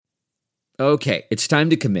Okay, it's time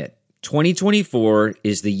to commit. 2024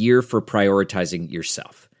 is the year for prioritizing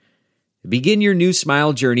yourself. Begin your new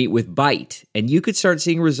smile journey with Byte, and you could start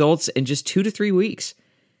seeing results in just 2 to 3 weeks.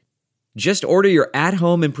 Just order your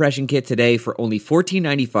at-home impression kit today for only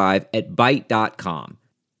 $14.95 at Byte.com.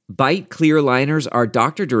 Byte clear liners are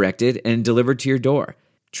doctor-directed and delivered to your door.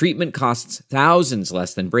 Treatment costs thousands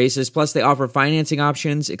less than braces, plus they offer financing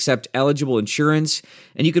options, accept eligible insurance,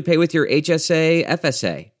 and you could pay with your HSA,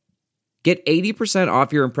 FSA. Get 80%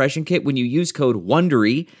 off your impression kit when you use code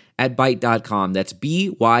WONDERY at Byte.com. That's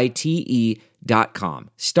BYTE.com.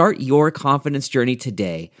 Start your confidence journey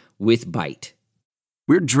today with Byte.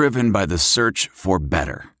 We're driven by the search for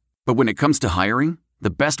better. But when it comes to hiring,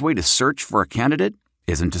 the best way to search for a candidate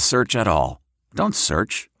isn't to search at all. Don't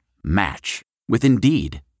search. Match with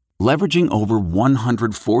Indeed. Leveraging over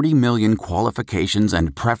 140 million qualifications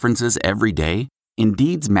and preferences every day,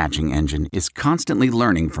 Indeed's matching engine is constantly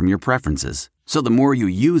learning from your preferences. So the more you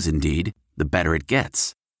use Indeed, the better it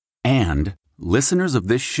gets. And listeners of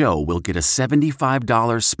this show will get a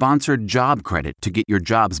 $75 sponsored job credit to get your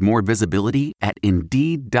jobs more visibility at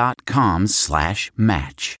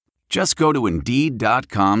Indeed.com/match. Just go to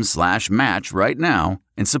Indeed.com/match right now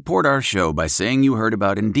and support our show by saying you heard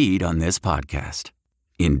about Indeed on this podcast.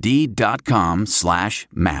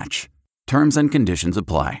 Indeed.com/match. Terms and conditions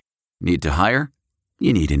apply. Need to hire?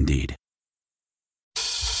 You need Indeed.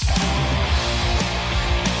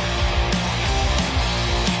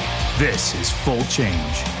 This is Full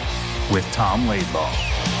Change with Tom Laidlaw.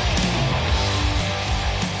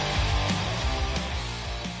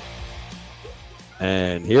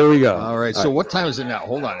 And here we go. All right. So what time is it now?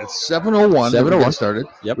 Hold on. It's 7:01. 7:01 started.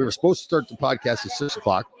 Yep. We were supposed to start the podcast at 6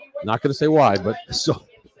 o'clock. Not going to say why, but So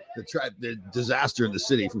the disaster in the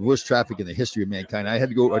city, for worst traffic in the history of mankind. I had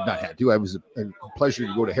to go, or not had to. I was a pleasure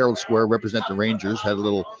to go to Herald Square, represent the Rangers. Had a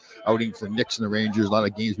little outing for the Knicks and the Rangers. A lot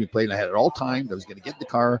of games we played. And I had it all timed. I was going to get in the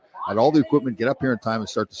car, had all the equipment, get up here in time, and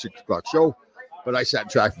start the 6 o'clock show. But I sat in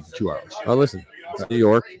traffic for 2 hours. oh, listen, it's New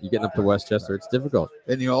York. You're getting up to Westchester. It's difficult.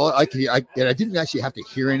 And I didn't actually have to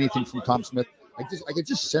hear anything from Tom Smith. I could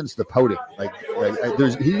just sense the pouting. He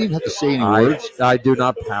didn't even have to say any words. I do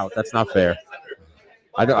not pout. That's not fair.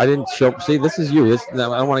 I didn't show. See, this is you. I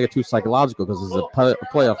don't want to get too psychological because this is a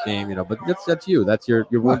playoff game, But that's you. That's your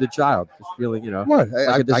wounded child, just feeling, What?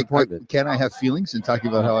 like a disappointment. Can I have feelings in talking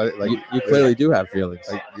about how I like? You clearly do have feelings.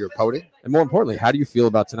 Like you're pouting. And more importantly, how do you feel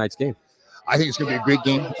about tonight's game? I think it's going to be a great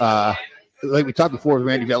game. Like we talked before with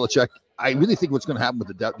Randy Belichick, I really think what's going to happen with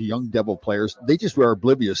the young Devil players, they just were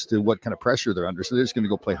oblivious to what kind of pressure they're under, so they're just going to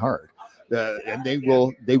go play hard, and they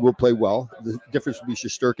will play well. The difference will be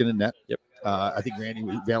Shesterkin in net. Yep. I think Randy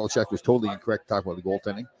Belichick was totally incorrect talking about the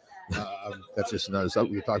goaltending. That's just another stuff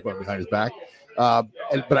we can talk about behind his back.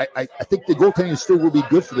 But I think the goaltending still will be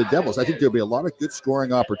good for the Devils. I think there'll be a lot of good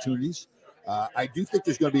scoring opportunities. I do think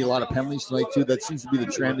there's going to be a lot of penalties tonight too. That seems to be the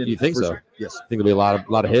trend. You think so? Yes. I think there'll be a lot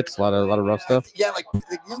of hits, a lot of rough stuff. Yeah, like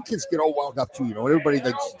the young kids get all wound up too. Everybody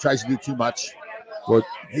tries to do too much. Well,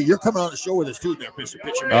 hey, you're coming on the show with us too, there, Mr.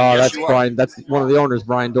 Pitcher Man. Oh, yes, that's Brian. That's one of the owners,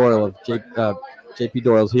 Brian Doyle of JP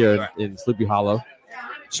Doyle's here in Sleepy Hollow.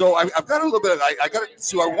 So I've got a little bit. I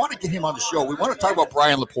want to get him on the show. We want to talk about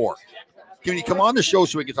Brian Lepore. Can you come on the show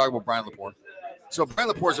so we can talk about Brian Lepore? So Brian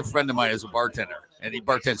Lepore is a friend of mine as a bartender, and he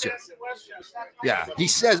bartends here. Yeah, he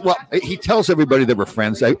says. Well, he tells everybody that we're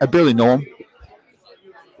friends. I barely know him.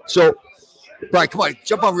 So, Brian, come on,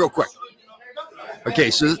 jump on real quick.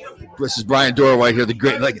 Okay, so this is Brian Doyle right here, the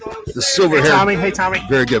great, the silver hair. Hey, Tommy.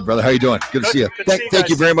 Very good, brother. How you doing? Good to see you. Thank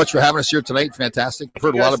you very much for having us here tonight. Fantastic. I've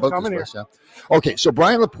heard a lot about this place. Yeah. Okay, so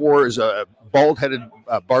Brian Lepore is a bald-headed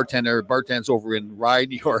bartender. Bartends over in Rye,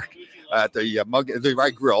 New York, at the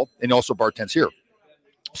Rye Grill, and also bartends here.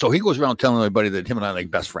 So he goes around telling everybody that him and I are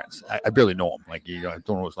like best friends. I barely know him. I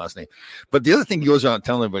don't know his last name. But the other thing he goes around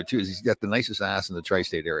telling everybody too is he's got the nicest ass in the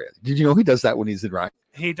tri-state area. Did you know he does that when he's in Rye?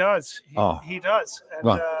 He does. He does.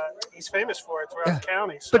 And he's famous for it throughout the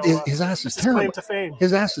county. So, but his ass is terrible. Claim to fame.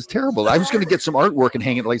 His ass is terrible. I was going to get some artwork and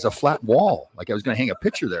hang it like it's a flat wall. Like I was going to hang a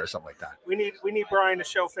picture there or something like that. We need Brian to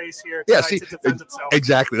show face here to defend himself.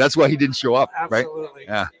 Exactly. That's why he didn't show up, Absolutely. Right?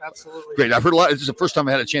 Yeah. Absolutely. Great. I've heard a lot. This is the first time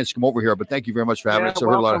I had a chance to come over here, but thank you very much for having us. I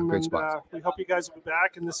heard a lot of great spots. We hope you guys will be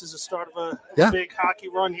back, and this is the start of a big hockey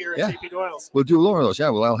run here at JP Doyle's. We'll do a lot of those. Yeah,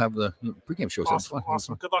 I'll have the pregame shows.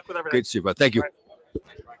 Awesome. Good luck with everything. Great to see you, bud. Thank you. All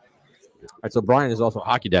right, so Brian is also a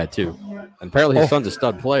hockey dad too, and apparently his son's a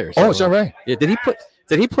stud player. So, is that right? Yeah.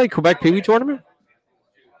 Did he play Quebec Pee Wee tournament?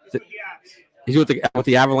 He's with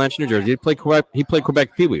the Avalanche, New Jersey. He played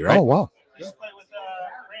Quebec Pee Wee, right? Oh wow. He played with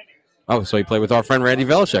Randy. Oh, so he played with our friend Randy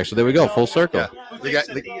Belichick. So there we go, full circle. Yeah.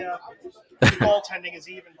 goaltending is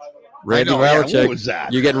even, by the way. Randy Belichick. Belichick. What was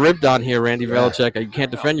that? You're getting ripped on here, Randy Belichick. You can't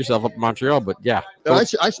defend yourself up in Montreal, but yeah. I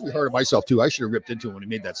should be hard on myself, too. I should have ripped into him when he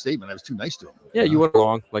made that statement. I was too nice to him. Yeah, you went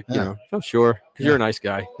along. Like, I'm sure, because you're a nice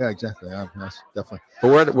guy. Yeah, exactly. Yeah, yes, definitely.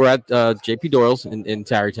 But we're at JP Doyle's in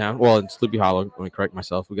Tarrytown. Well, in Sleepy Hollow, let me correct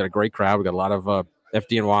myself. We got a great crowd. We got a lot of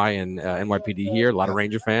FDNY and NYPD here, a lot of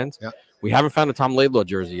Ranger fans. Yeah. We haven't found a Tom Laidlaw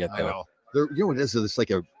jersey yet, though. I know. You know what it is? It's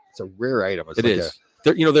like it's a rare item. It's it like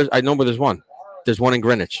is. I know, but there's one. There's one in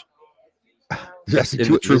Greenwich. There's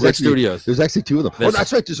in the True Grit Studios. There's actually two of them. Oh,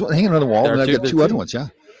 that's right. There's one hanging on the wall, and I've got two other ones. Yeah.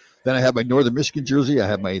 Then I have my Northern Michigan jersey. I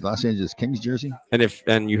have my Los Angeles Kings jersey.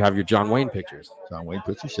 And you have your John Wayne pictures. John Wayne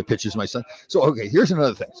pictures. The pictures of my son. So okay, here's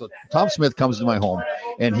another thing. So Tom Smith comes to my home,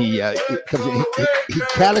 and he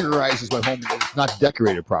categorizes my home as not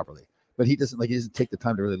decorated properly. But he doesn't take the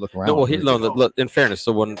time to really look around. No, look, in fairness,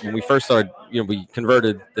 so when we first started, we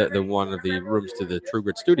converted the one of the rooms to the True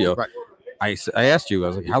Grit studio. Right. I asked you, I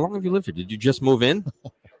was like, how long have you lived here? Did you just move in?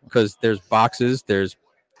 Because there's boxes, there's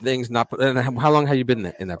things not put. And how long have you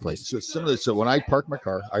been in that place? So it's similar. So when I park my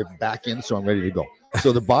car, I back in, so I'm ready to go.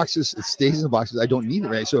 So the boxes, it stays in the boxes. I don't need it,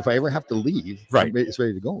 right? So if I ever have to leave, right, it's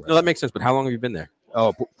ready to go. Right? No, that makes sense. But how long have you been there?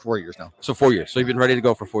 Oh, 4 years now. So 4 years. So you've been ready to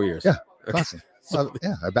go for 4 years. Yeah, constantly. Well,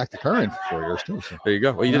 yeah, I backed the car in for 4 years too. So. There you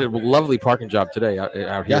go. Well, you did a lovely parking job today out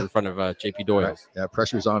here in front of JP Doyle. Right. Yeah,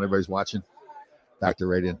 pressure's on. Everybody's watching. Backed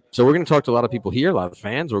right in. So we're going to talk to a lot of people here, a lot of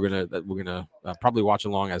fans. We're gonna probably watch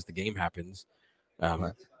along as the game happens.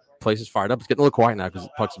 Right. Place is fired up. It's getting a little quiet now because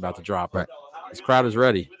the puck's about to drop. Right. This crowd is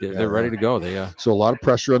ready. They're ready to go. So a lot of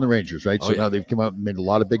pressure on the Rangers, right? Oh, now they've come out and made a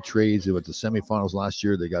lot of big trades. They went to semifinals last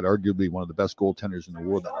year. They got arguably one of the best goaltenders in the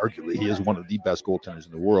world. Arguably, he is one of the best goaltenders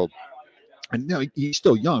in the world. And he's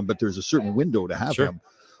still young, but there's a certain window to have him.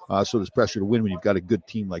 So there's pressure to win when you've got a good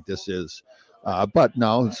team like this is. But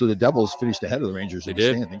now, so the Devils finished ahead of the Rangers in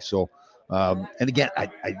the standings. So, and again,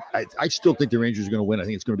 I still think the Rangers are going to win. I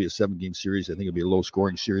think it's going to be a 7-game series. I think it'll be a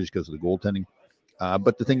low-scoring series because of the goaltending.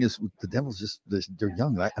 But the thing is, the Devils they're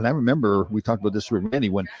young. And I remember we talked about this with Randy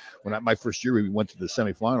when my first year we went to the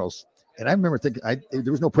semifinals. And I remember thinking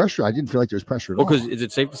there was no pressure. I didn't feel like there was pressure at all. Because is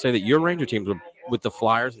it safe to say that your Ranger teams with the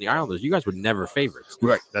Flyers and the Islanders, you guys were never favorites?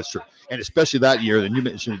 Right, that's true. And especially that year, and you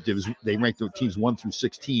mentioned they ranked the teams 1 through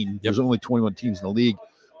 16. There's only 21 teams in the league.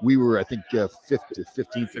 We were, I think, 5th to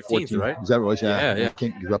 15th to 14th, right? Is that what it was? Yeah.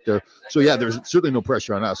 Can't get up there. So yeah, there's certainly no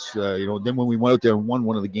pressure on us. Then when we went out there and won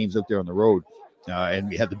one of the games out there on the road, and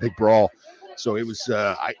we had the big brawl. So it was,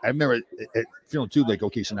 I remember feeling too like,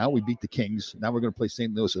 okay, so now we beat the Kings. Now we're going to play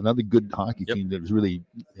St. Louis, another good hockey team that was really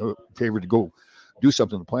favored to go do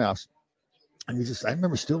something in the playoffs. And I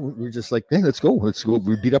remember still, we were just like, hey, let's go.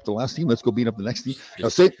 We beat up the last team. Let's go beat up the next team. Now,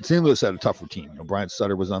 St. Louis had a tougher team. Brian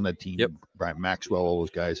Sutter was on that team. Yep. Brian Maxwell, all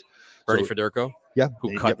those guys. Bernie Federico. Yeah.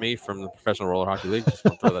 Who cut me from the Professional Roller Hockey League. Just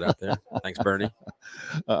want to throw that out there. Thanks, Bernie.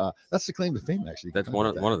 That's the claim to fame, actually. That's one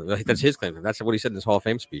of them. That's his claim. That's what he said in his Hall of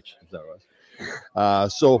Fame speech. Is that right?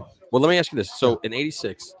 Well, let me ask you this. So in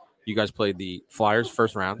 '86, you guys played the Flyers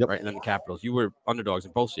first round, right? And then the Capitals. You were underdogs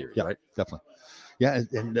in both series, right? Definitely. Yeah,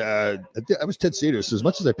 and I was Ted Sater. So as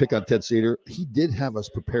much as I pick on Ted Sater, he did have us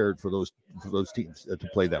prepared for those teams to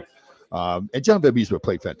play them. And John Beasley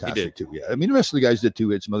played fantastic too. Yeah, I mean the rest of the guys did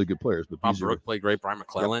too. Had some other good players, but Bob Brooke played great. Brian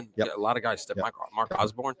McClellan, a lot of guys. Mark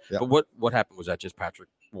Osborne. Yep. But what happened? Was that just Patrick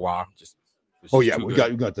Waugh? We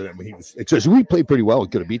got to them. He was. So we played pretty well. We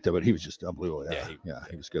could have beat them, but he was just unbelievable.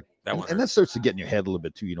 He was good. And that starts to get in your head a little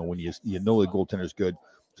bit too. When you know the goaltender's good.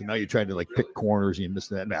 So now you're trying to pick corners and you miss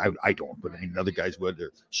that. And I don't, but I mean other guys would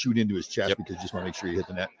shoot into his chest because you just want to make sure you hit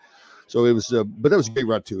the net. So it was, but that was a great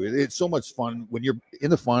run too. It's so much fun when you're in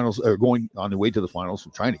the finals or going on the way to the finals,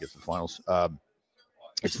 trying to get to the finals.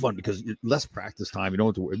 It's fun because less practice time. You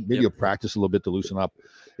don't have to, maybe you'll practice a little bit to loosen up.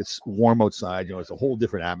 It's warm outside. It's a whole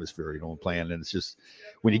different atmosphere. Playing, and it's just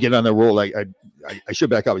when you get on the roll. I should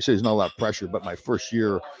back up. I say there's not a lot of pressure, but my first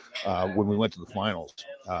year when we went to the finals,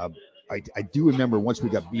 I do remember once we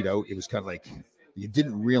got beat out, it was kind of like you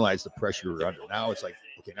didn't realize the pressure you were under. Now it's like,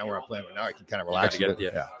 okay, now we're not playing, but now I can kind of relax a bit.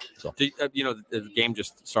 Yeah. So the game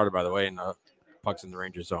just started, by the way, and puck's in the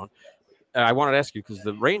Rangers zone. I wanted to ask you because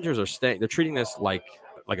the Rangers are staying. They're treating this like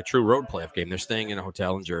a true road playoff game. They're staying in a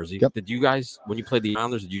hotel in Jersey. Yep. Did you guys, when you played the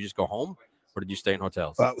Islanders, did you just go home, or did you stay in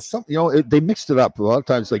hotels? They mixed it up a lot of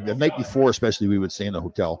times. Like the night before, especially, we would stay in the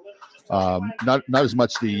hotel. Not as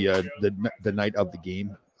much the night of the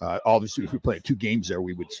game. Obviously, if we played 2 games there,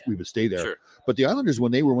 we would stay there. Sure. But the Islanders,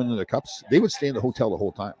 when they were winning the cups, they would stay in the hotel the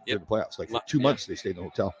whole time during the playoffs. Like for 2 months, they stayed in the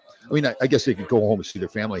hotel. I mean, I guess they could go home and see their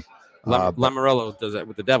family. Lamoriello does that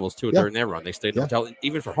with the Devils too during their run. They stayed in the hotel,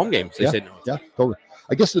 even for home games. They stayed in the hotel. Yeah, totally.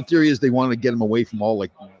 I guess the theory is they wanted to get them away from all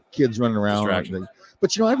kids running around. Distractions.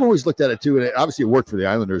 But, I've always looked at it, too, and obviously it worked for the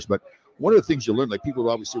Islanders, but one of the things you learn, like people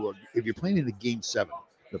always say, well, if you're playing in a Game 7,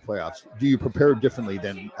 the playoffs, do you prepare differently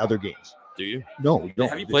than other games? Do you? No, we don't.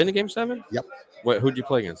 Have you played in Game 7? Yep. Who'd you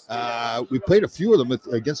play against? We played a few of them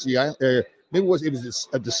against the maybe it was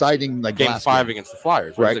a deciding like Game 5 against the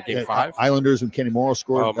Flyers, right? Was it Game 5? Islanders when Kenny Morrow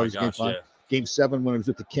scored. Oh my was gosh, Game 5. yeah. Game 7 when it was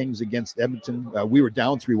with the Kings against Edmonton. We were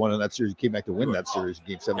down 3-1 in that series. Came back to win that series.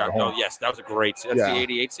 Game 7 at home. Oh yes, that was a great. That's the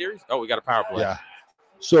 '88 series. Oh, we got a power play. Yeah.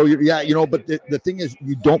 So but the thing is,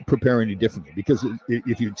 you don't prepare any differently because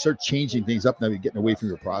if you start changing things up, now you're getting away from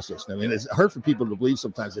your process. I mean, it's hard for people to believe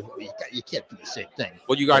sometimes that you can't do the same thing.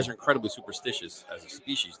 Well, you guys are incredibly superstitious as a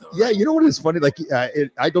species, though. Yeah, you know what is funny? Like,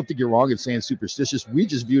 I don't think you're wrong in saying superstitious. We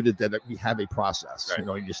just viewed it that we have a process. Right.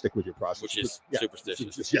 And you stick with your process, Which is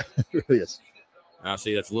superstitious. Yeah, it really is.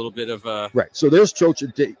 See, that's a little bit of right. So there's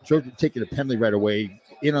Trojan taking a penalty right away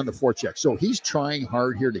in on the forecheck. So he's trying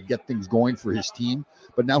hard here to get things going for his team,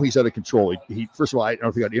 but now he's out of control. He first of all, I don't know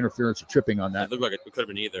if he got interference or tripping on that. It looked like it could have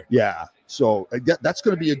been either. Yeah. So that's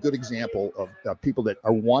going to be a good example of people that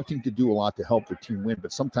are wanting to do a lot to help their team win,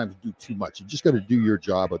 but sometimes do too much. You just got to do your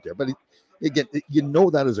job out there. But again,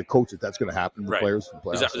 that as a coach that's going to happen with players.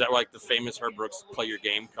 Is that like the famous Herb Brooks play your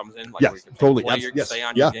game comes in? Like yes, totally. Stay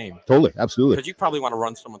on your game. Totally, absolutely. Because you probably want to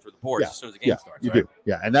run someone through the boards as soon as the game starts. You do.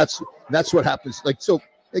 Yeah, and that's what happens. Like so.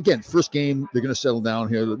 Again, first game, they're going to settle down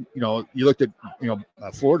here. You looked at,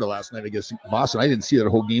 Florida last night against Boston. I didn't see that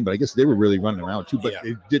whole game, but I guess they were really running around too. But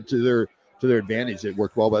it did to their advantage. It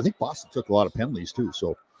worked well. But I think Boston took a lot of penalties too.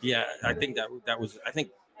 So yeah, I think that was. I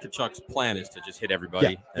think Kachuk's plan is to just hit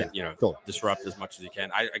everybody and totally. disrupt as much as he can.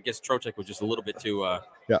 I guess Trocheck was just a little bit too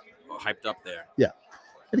hyped up there. Yeah,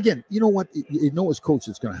 and again, you know what? As coach,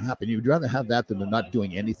 it's going to happen. You'd rather have that than not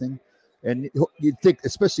doing anything. And you'd think,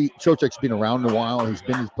 especially Trocheck's been around a while. He's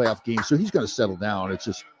been in his playoff games, so he's going to settle down. It's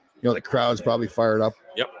just, the crowd's probably fired up.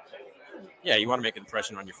 Yep. Yeah, you want to make an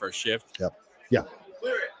impression on your first shift. Yep. Yeah.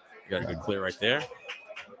 You got a good clear right there.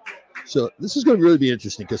 So this is going to really be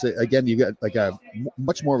interesting because, again, you got like a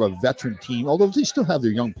much more of a veteran team, although they still have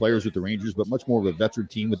their young players with the Rangers, but much more of a veteran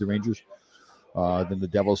team with the Rangers than the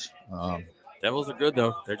Devils. Devils are good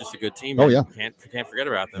though; they're just a good team. Oh yeah, can't forget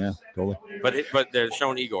about them. Yeah, totally. But they're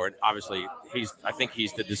showing Igor, and obviously I think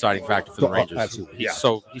he's the deciding factor for the Rangers. Absolutely, he's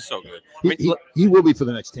so good. He will be for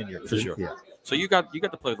the next 10 years for sure. Yeah. So you got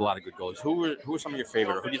to play with a lot of good goalies. Who are some of your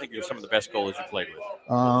favorite? Or who do you think are some of the best goalies you played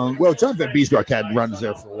with? Well, John Van Beesbroek had runs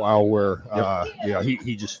there for a while where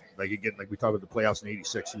he just like we talked about the playoffs in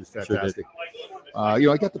 '86. He was fantastic.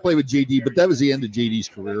 Sure I got to play with JD, but that was the end of JD's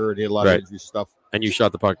career, and he had a lot of injury stuff. And you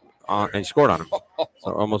shot the puck and you scored on him,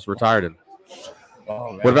 so almost retired him.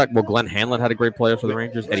 What about Glenn Hanlon had a great player for the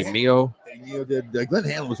Rangers. Eddie Mio. Did. Glenn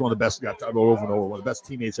Hanlon was one of the best guys over and over. One of the best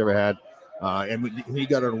teammates ever had. And when he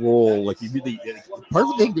got on a roll, like he really, part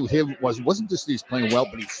of the thing to him wasn't just that he's playing well,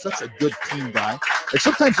 but he's such a good team guy. Like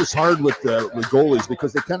sometimes it's hard with goalies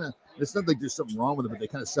because they kind of, it's not like there's something wrong with them, but they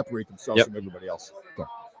kind of separate themselves from everybody else. So.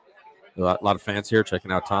 A lot of fans here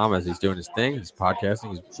checking out Tom as he's doing his thing. He's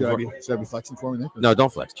podcasting. Should I be flexing for me? No,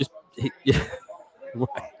 don't flex. Just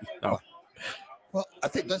no. Well, I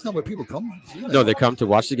think that's not where people come. No, they come to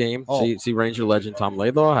watch the game, see Ranger legend Tom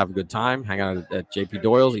Laidlaw, have a good time, hang out at JP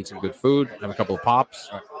Doyle's, eat some good food, have a couple of pops.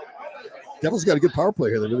 Right. Devils got a good power play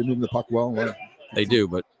here. They're really moving the puck well. They do,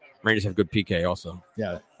 but Rangers have good PK also.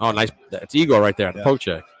 Yeah. Oh, nice. That's Igor right there at the poke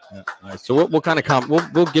check. Yeah, nice. So we'll kind of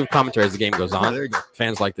we'll give commentary as the game goes on. Yeah, there you go.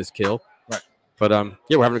 Fans like this kill. Right. But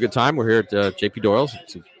we're having a good time. We're here at JP Doyle's.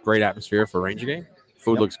 It's a great atmosphere for a Ranger game.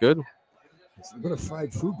 Food looks good. There's a bit of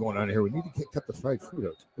fried food going on here. We need to cut the fried food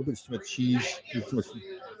out. A little bit too much cheese. Too much food.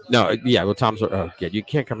 No, yeah. Well, Tom's. You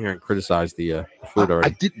can't come here and criticize the food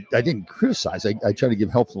already. I didn't criticize. I try to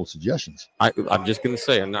give helpful suggestions. I'm just gonna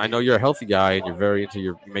say, and I know you're a healthy guy and you're very into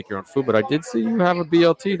you make your own food, but I did see you have a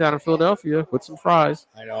BLT down in Philadelphia with some fries.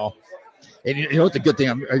 I know. And you know what the good thing?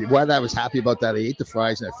 Why I was happy about that. I ate the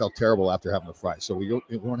fries and I felt terrible after having the fries. So we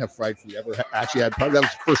don't have fried food ever. Actually, probably that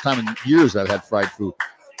was the first time in years I've had fried food.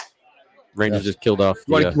 Rangers just killed off.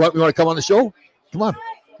 You want to come on the show? Come on.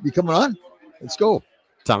 You coming on? Let's go.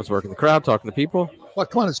 Tom's working the crowd, talking to people. Well,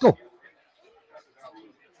 come on, let's go.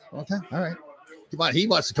 Okay, all right. Come on, he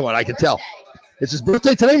wants to come on. I can tell. It's his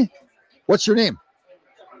birthday today? What's your name?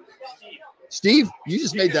 Steve? You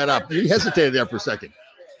just made that up. You hesitated there for a second.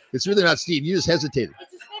 It's really not Steve. You just hesitated.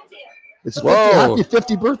 It's a happy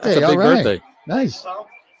 50th birthday. That's a big birthday. Nice.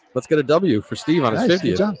 Let's get a W for Steve on his 50th.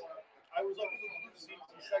 Good job. I was up in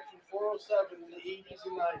section 407 in the 80s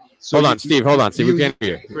and 90s. So hold on, Steve. Hold on. See, we can't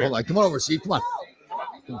hear you. Hold on. Come on over, Steve. Come on.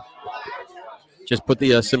 Just put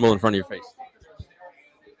the symbol in front of your face.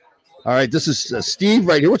 All right, this is Steve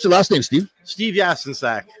right here. What's your last name, Steve? Steve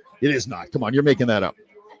Yastensack. It is not. Come on, you're making that up.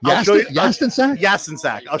 I'll show you. Yastensack?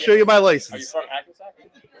 Yastensack. I'll show you my license.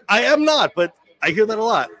 I am not, but I hear that a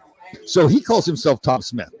lot. So he calls himself Tom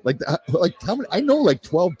Smith. Like how many? I know like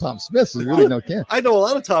 12 Tom Smiths. There's really no can. I know a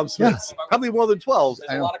lot of Tom Smiths. Yeah. Probably more than 12.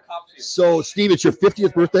 I know. So Steve, it's your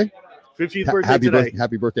 50th birthday. 50th birthday today.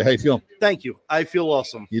 Happy birthday. How you feeling? Thank you. I feel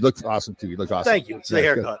awesome. You look awesome too. You look awesome. Thank you. It's the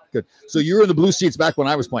haircut. Good. So you were in the blue seats back when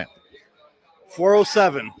I was playing.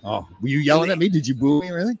 407. Oh, were you yelling at me? Did you boo me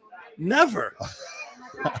or anything? Never.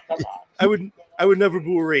 I would never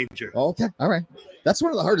boo a Ranger. Oh, okay. All right. That's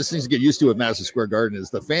one of the hardest things to get used to at Madison Square Garden is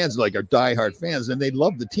the fans are diehard fans and they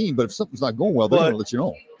love the team, but if something's not going well, they're going to let you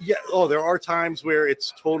know. Yeah. Oh, there are times where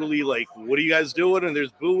it's totally like, what are you guys doing? And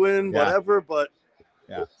there's booing, whatever. But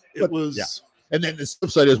it was. Yeah. And then the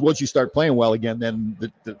flip side is once you start playing well again, then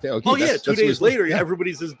okay, 2 days later,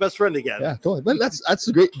 everybody's his best friend again. Yeah, totally. But that's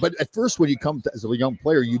a great. But at first, when you come as a young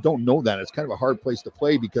player, you don't know that. It's kind of a hard place to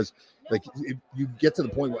play because you get to the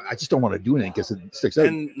point where I just don't want to do anything because it sticks out.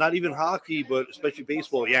 And not even hockey, but especially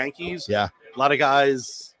baseball, Yankees. Yeah, a lot of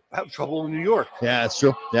guys have trouble in New York. Yeah, that's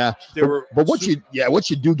true. Yeah, but once you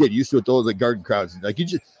do get used to it, though, the Garden crowds, like you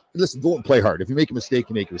just listen, go and play hard. If you make a mistake,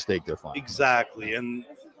 you make a mistake. They're fine. Exactly, and.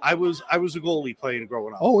 I was a goalie playing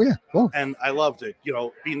growing up. Oh yeah, and I loved it.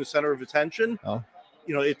 Being the center of attention. Oh,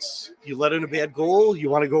 it's you let in a bad goal, you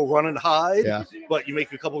want to go run and hide. Yeah. But you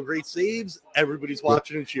make a couple of great saves. Everybody's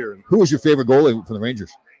watching and cheering. Who was your favorite goalie from the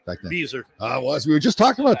Rangers back then? Beezer. We were just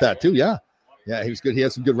talking about that too. Yeah, he was good. He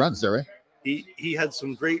had some good runs there, right? He had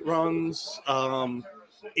some great runs.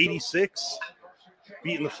 86,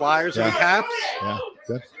 beating the Flyers and the Caps. Yeah,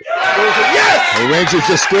 good. Yes! The Rangers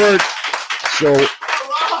just scored. So.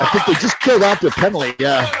 I think they just killed off the penalty.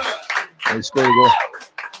 Yeah. They scored a goal.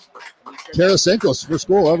 Tarasenko's first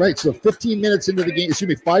goal. All right. So 15 minutes into the game. Excuse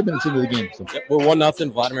me, 5 minutes into the game. So. Yep, we're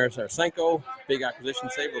 1-0. Vladimir Tarasenko. Big acquisition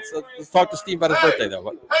save. Let's talk to Steve about his birthday,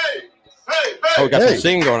 though. We got some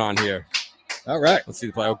singing going on here. All right. Let's see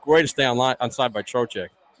the play. Oh, great to stay on side by Trocheck.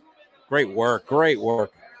 Great work. All right,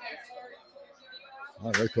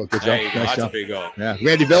 cool. Good job. Nice that's job. A big goal. Yeah.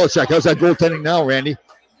 Randy Belichick. How's that goaltending now, Randy?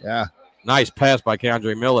 Yeah. Nice pass by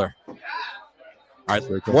Keandre Miller. All right,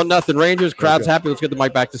 1-0 Rangers. Crowd's happy. Let's get the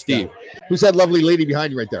mic back to Steve. Yeah. Who's that lovely lady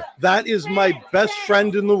behind you right there? That is my best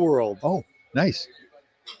friend in the world. Oh, nice.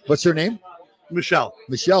 What's her name? Michelle.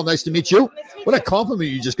 Michelle, nice to meet you. What a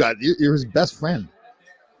compliment you just got. You're his best friend.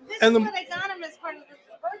 This is what I got him as part of his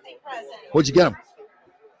birthday present. What'd you get him?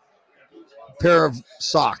 A pair of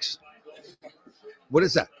socks. What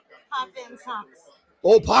is that? Pop-in socks.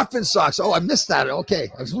 Oh, Potvin socks. Oh, I missed that. Okay.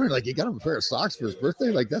 I was wondering, you got him a pair of socks for his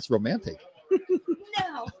birthday? That's romantic.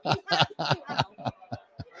 No. It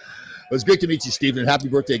was great to meet you, Stephen. Happy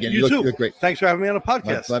birthday again. You look great. Thanks for having me on a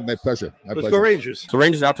podcast. My pleasure. Let's go Rangers. So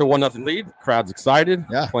Rangers out to a 1-0 lead. Crowd's excited.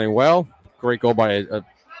 Yeah. Playing well. Great goal by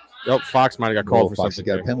Fox might have got called for Fox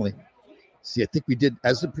something. Got a penalty. See, I think we did,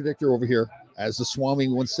 as the predictor over here, as the Swami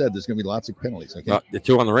once said, there's going to be lots of penalties. Okay. The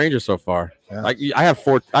 2 on the Rangers so far. Yeah. I have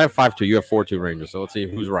 5-2. You have 4-2 Rangers. So let's see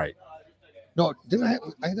who's right. No, didn't I had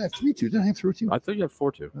 3-2? Didn't I have 3-2? I thought you had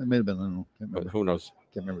 4-2. It may have been. I don't know. Can't remember. Who knows?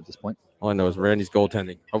 Can't remember at this point. All I know is Randy's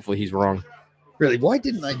goaltending. Hopefully he's wrong. Really? Why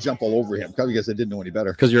didn't I jump all over him? Probably because I didn't know any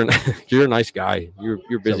better. Because you're a nice guy. You're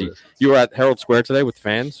busy. You were at Herald Square today with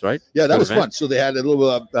fans, right? Yeah, that was fun. So they had a little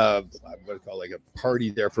what do you call it, a party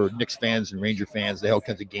there for Knicks fans and Ranger fans. They had all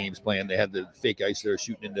kinds of games playing. They had the fake ice there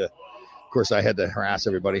shooting into. Of course, I had to harass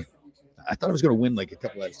everybody. I thought I was going to win a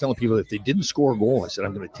couple. I was telling people if they didn't score a goal, I said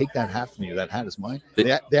I'm going to take that hat from you. That hat is mine.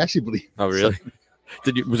 They actually believe. Oh, really?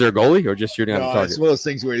 Was there a goalie or just shooting on the target? It's one of those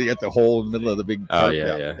things where you got the hole in the middle of the big. Oh,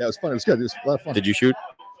 yeah. It was fun. It was good. It was a lot of fun. Did you shoot?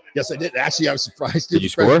 Yes, I did. Actually, I was surprised. Did you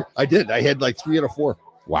score? I did. I had 3 out of 4.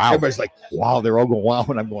 Wow. Everybody's like, wow. They're all going, wow.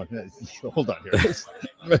 And I'm going, hold on here.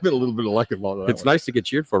 I've been a little bit of luck involved. It's nice to get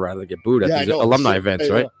cheered for rather than get booed at these alumni events,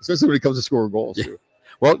 right? Especially when it comes to scoring goals. Yeah.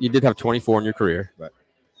 Well, you did have 24 in your career. Right.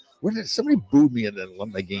 Somebody booed me in an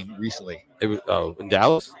alumni game recently. It was in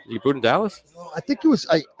Dallas. You booed in Dallas? No, I think it was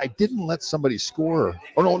I didn't let somebody score.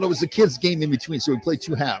 Oh no, it was the kids' game in between. So we played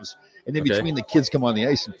 2 halves, and in between the kids come on the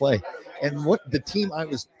ice and play. And what the team I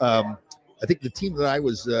was, I think the team that I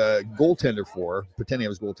was goaltender for, pretending I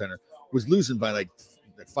was goaltender, was losing by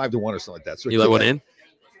 5-1 or something like that. So you let one in?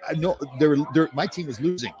 I know my team was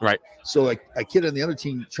losing. Right. So a kid on the other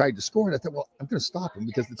team tried to score, and I thought, well, I'm going to stop him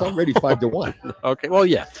because it's already 5-1. Okay. Well,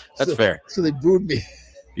 yeah, that's fair. So they booed me.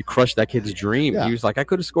 You crushed that kid's dream. Yeah. He was like, I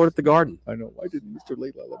could have scored at the Garden. I know. Why didn't Mr.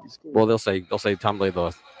 Laidlaw let me score? Well, they'll say Tom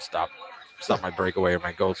Laidlaw stop my breakaway or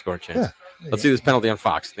my goal scoring chance. Yeah. Let's see this penalty on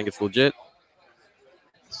Fox. Think it's legit?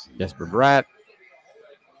 Jesper Bratt.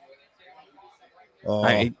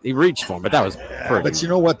 He reached for him, but that was pretty. But you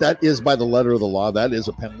know what? That is by the letter of the law. That is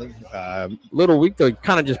a penalty. Little weak, though. He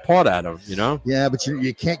kind of just pawed at him, you know? Yeah, but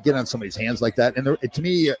you can't get on somebody's hands like that. And to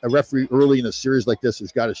me, a referee early in a series like this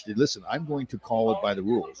has got to listen, I'm going to call it by the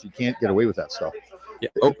rules. You can't get away with that stuff. Yeah.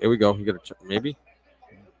 Oh, here we go. You got to check. Maybe.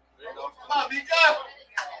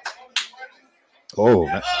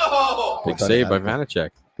 Big save by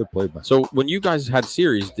Vanacek. Good play by. So when you guys had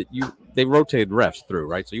series, they rotated refs through,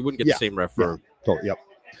 right? So you wouldn't get the same ref for. Yep.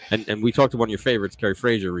 And we talked to one of your favorites, Kerry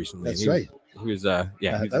Frazier, recently. That's right. He was that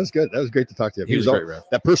was good. That was great to talk to him. He was a great ref.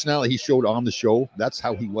 That personality he showed on the show. That's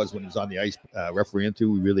how he was when he was on the ice, refereeing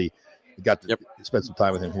too. We really got to spend some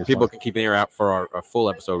time with him. People can keep an ear out for our full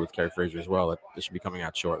episode with Kerry Frazier as well. This should be coming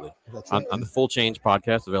out shortly on the Full Change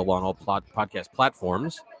podcast, available on all podcast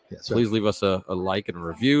platforms. Yes, please leave us a like and a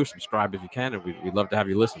review. Subscribe if you can, and we'd love to have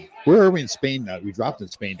you listen. Where are we in Spain now? We dropped in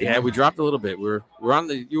Spain. Yeah, we dropped a little bit. We're on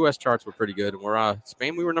the U.S. charts. We're pretty good, and we're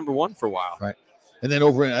Spain. We were number 1 for a while. Right. And then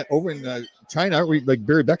over in China, aren't we? Like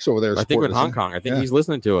Barry Beck's over there. I think we're in Hong Kong. I think he's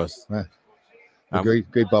listening to us. Right.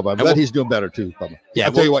 Great, Bubba. I'm glad he's doing better too, Bubba. Yeah,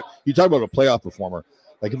 I'll tell you what. You talk about a playoff performer.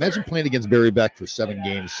 Like imagine playing against Barry Beck for 7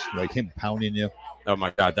 games, like him pounding you. Oh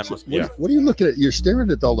my God, that must. Yeah. What are you looking at? You're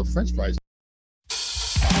staring at all the French fries.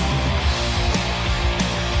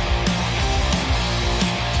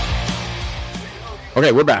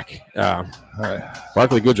 Okay, we're back. All right.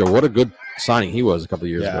 Barclay Goodrow, what a good signing he was a couple of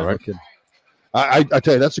years ago, right? I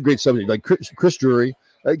tell you, that's a great subject. Like Chris Drury,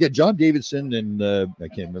 again, John Davidson, and I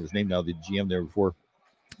can't remember his name now, the GM there before.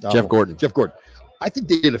 Jeff Gordon. I think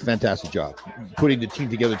they did a fantastic job putting the team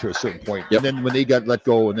together to a certain point. Yep. And then when they got let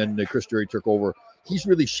go and then Chris Drury took over, he's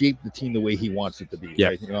really shaped the team the way he wants it to be. Yep.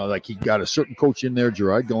 Right? You know, like he got a certain coach in there,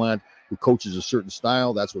 Gerard Gallant, who coaches a certain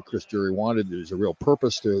style. That's what Chris Drury wanted. There's a real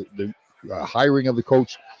purpose to the hiring of the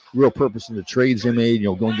coach, real purpose in the trades they made. You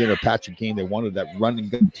know, going to get a Patrick Kane. They wanted that run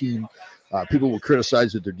and gun team. People will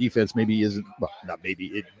criticize that their defense maybe isn't, well, not maybe,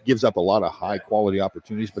 it gives up a lot of high quality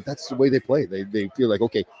opportunities, but that's the way they play. They feel like,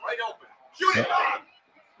 okay.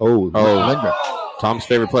 Lindgren. Tom's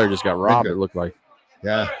favorite player just got robbed, it looked like.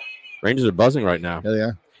 Yeah. Rangers are buzzing right now. Yeah, they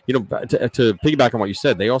are. You know, to piggyback on what you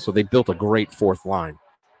said, they built a great fourth line.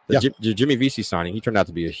 The Jimmy Vesey signing, he turned out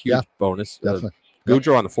to be a huge bonus. Definitely.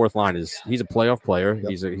 Goudreau on the fourth line he's a playoff player. Yep.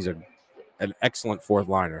 He's an excellent fourth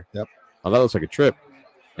liner. Yep. Oh, that looks like a trip.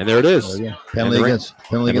 And there it is. Penalty against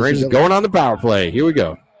Rangers going on the power play. Here we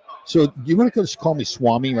go. So do you want to just call me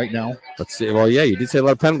Swami right now? Let's see. Well, yeah, you did say a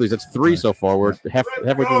lot of penalties. That's 3 so far. We're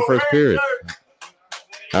halfway through the first period.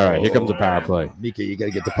 All right, here comes the power play. Mika, you got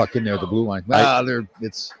to get the puck in there at the blue line.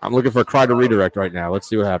 I'm looking for a Kreider redirect right now. Let's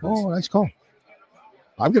see what happens. Oh, nice call.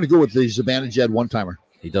 I'm going to go with the Zibanejad one-timer.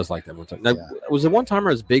 He does like that one time. Now, was the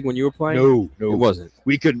one-timer as big when you were playing? No, it wasn't.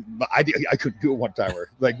 We couldn't. I couldn't do a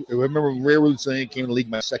one-timer. Like I remember Ray Ruth came in the league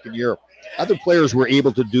my second year. Other players were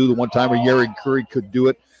able to do the one-timer. Yari Curry could do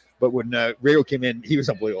it, but when Rayo came in, he was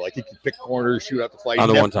unbelievable. Like he could pick corners, shoot out the flight. On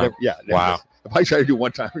the one-time. Wow. If I tried to do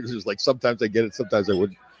one-timers, it was like sometimes I get it, sometimes I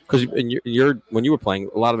wouldn't. Because when you were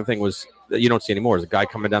playing, a lot of the thing was that you don't see anymore is a guy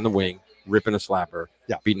coming down the wing, ripping a slapper,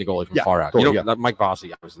 beating the goalie from far out. Mike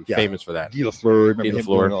Bossy, obviously famous for that. Guy Lafleur, remember him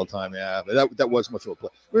doing it all the time. Yeah, but that was much of a play.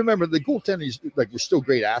 Remember, the goaltenders were still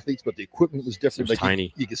great athletes, but the equipment was different. It was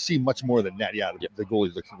tiny. You could see much more than that. Yeah, the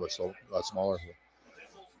goalies looked a lot smaller.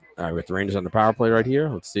 All right, with the Rangers on the power play right here.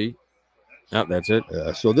 Let's see. Oh, that's it.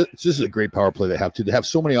 So this is a great power play they have too. They have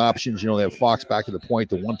so many options. You know, they have Fox back at the point,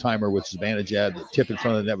 the one-timer with Zibanejad, the tip in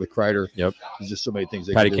front of the net with Kreider. Yep. There's just so many things.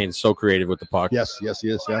 Patty Kane's so creative with the puck. Yes, he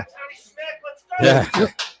is. Yeah.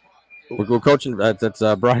 We're coaching. That's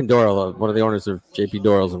Brian Doyle, one of the owners of JP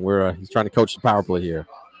Doyle's, and he's trying to coach the power play here.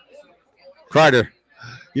 Kreider.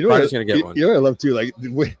 You know, Kreider's going to get one. You know what I love too? Like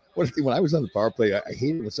when I was on the power play, I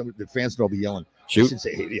hated when the fans would all be yelling. Shoot. I should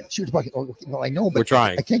say, hey, shoot the puck. Oh, well, I know, but we're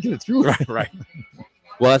trying. I can't get it through. Right.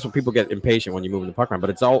 Well, that's when people get impatient when you move the puck around, but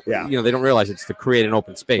it's all, they don't realize it's to create an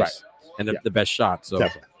open space and the best shot. So,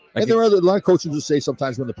 definitely. And there are a lot of coaches who say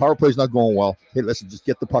sometimes when the power play is not going well, hey, listen, just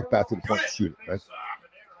get the puck back to the point and shoot it, right?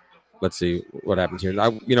 Let's see what happens here.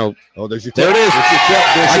 There's your there it is.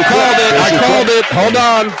 I called it. Hold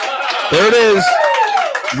on. There it is.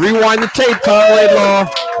 Rewind the tape, Tom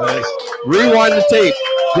Laidlaw. Nice. Rewind the tape.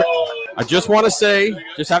 I just have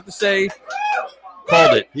to say,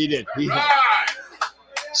 called it. He did.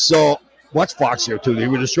 So watch Fox here too. They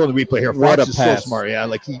were just showing the replay here. What Fox a is pass. so smart. Yeah,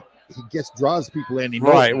 like he draws people in.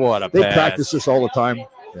 Right. What a They pass. practice this all the time.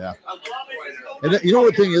 Yeah. And you know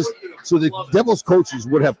what the thing is, So the Devils coaches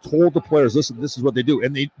would have told the players, listen, this is what they do.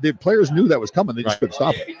 And the players knew that was coming. They just couldn't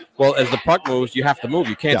stop it. Well, as the puck moves, you have to move.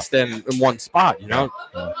 You can't stand in one spot, you know?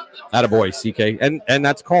 Attaboy, CK. And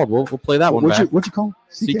that's called. We'll play that one back. What'd you call him?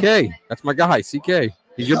 CK. That's my guy, CK.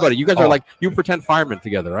 He's your buddy. You guys are like, you pretend firemen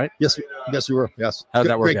together, right? Yes, we were. Yes. How'd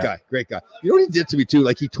that work Great guy. You know what he did to me, too?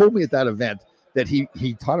 Like, he told me at that event that he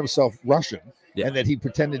taught himself Russian and that he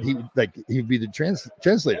pretended he'd be the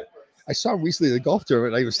translator. I saw him recently at the golf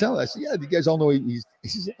tournament. I was telling him, I said, yeah, you guys all know he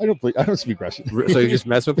says, I don't speak Russian. So you just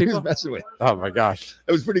mess with people? Just messing with. Oh, my gosh.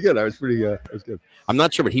 It was pretty good. It was good. I'm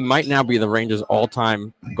not sure, but he might now be the Rangers'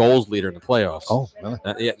 all-time goals leader in the playoffs. Oh,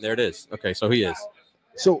 really? Yeah, there it is. Okay, so he is.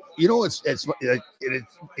 So, you know,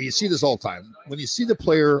 you see this all the time. When you see the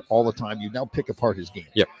player all the time, you now pick apart his game.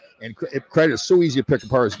 Yep. And Kreider is so easy to pick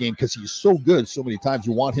apart his game because he's so good so many times.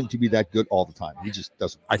 You want him to be that good all the time. He just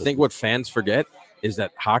doesn't. I think what fans forget is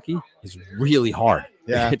that hockey is really hard.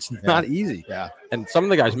 Yeah. It's not easy. Yeah. And some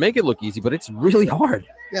of the guys make it look easy, but it's really hard.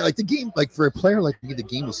 Yeah, like the game, like for a player like me, the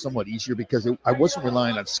game was somewhat easier because I wasn't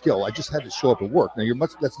relying on skill. I just had to show up and work. Now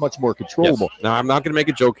that's much more controllable. Yes. Now I'm not going to make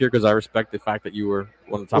a joke here because I respect the fact that you were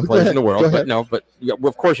one of the top players in the world. But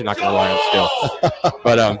of course you're not going to rely on skill.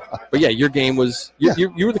 but yeah, your game was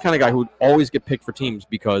you were the kind of guy who would always get picked for teams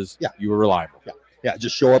because you were reliable. Yeah,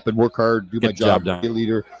 just show up and work hard, do my job, done. Be a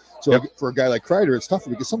leader. So for a guy like Kreider, it's tougher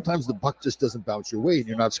because sometimes the puck just doesn't bounce your way and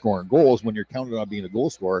you're not scoring goals. When you're counted on being a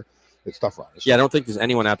goal scorer, it's tough on us. Yeah, I don't think there's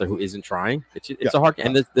anyone out there who isn't trying. It's a hard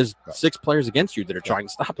game. And there's 6 players against you that are trying to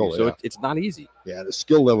stop you. So it's not easy. Yeah, the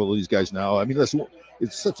skill level of these guys now. I mean, it's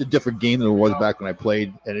such a different game than it was back when I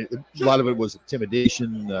played. And a lot of it was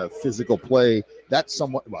intimidation, physical play. That's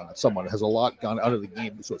has a lot gone out of the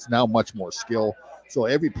game. So it's now much more skill. So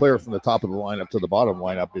every player from the top of the lineup to the bottom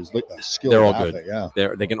lineup is a skill. They're all good. Yeah,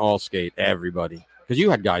 they can all skate. Everybody, because you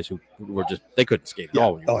had guys who were they couldn't skate at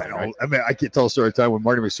all. I know. Right? I mean, I can't tell a story of a time when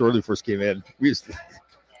Marty McSorley first came in.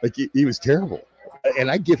 He was terrible, and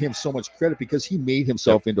I give him so much credit because he made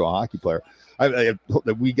himself into a hockey player.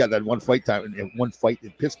 We got that one fight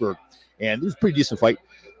in Pittsburgh, and it was a pretty decent fight.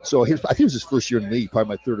 So I think it was his first year in the league,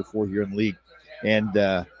 probably my 3rd or 4th year in the league,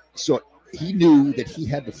 and so. He knew that he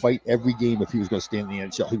had to fight every game if he was going to stay in the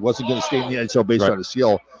NHL. He wasn't going to stay in the NHL based on his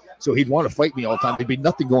skill. So he'd want to fight me all the time. There'd be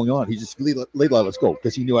nothing going on. He just let's go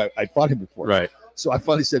because he knew I fought him before. Right. So I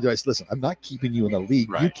finally said to him, listen, I'm not keeping you in the league.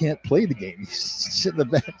 Right. You can't play the game. You sit in the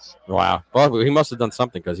bench. Wow. Well, he must have done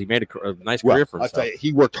something because he made a nice career for himself. I'll tell you,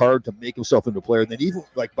 he worked hard to make himself into a player. And then even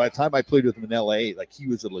by the time I played with him in LA, he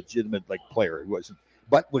was a legitimate player. He wasn't.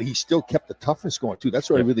 But when he still kept the toughness going too. That's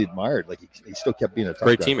what I really admired. He still kept being a tough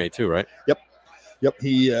great guy. Teammate too, right? Yep,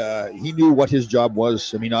 he knew what his job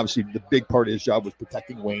was. I mean, obviously, the big part of his job was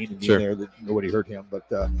protecting Wayne and being there that nobody hurt him. But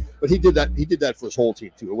he did that. He did that for his whole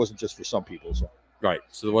team too. It wasn't just for some people. So right.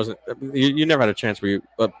 So there wasn't. You never had a chance where you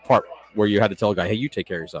had to tell a guy, "Hey, you take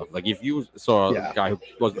care of yourself." Like if you saw a guy who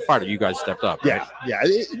wasn't a fighter, you guys stepped up. Yeah,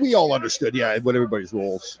 right? We all understood. Yeah, what everybody's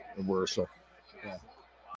roles were. So.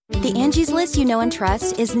 The Angie's List you know and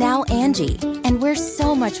trust is now Angie, and we're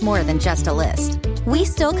so much more than just a list. We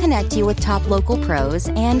still connect you with top local pros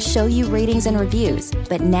and show you ratings and reviews,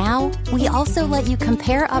 but now we also let you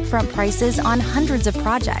compare upfront prices on hundreds of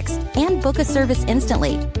projects and book a service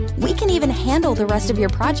instantly. We can even handle the rest of your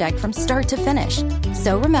project from start to finish.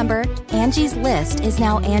 So remember, Angie's List is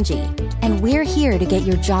now Angie, and we're here to get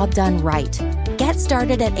your job done right. Get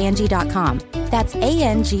started at Angie.com. That's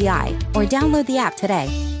ANGI, or download the app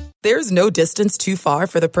today. There's no distance too far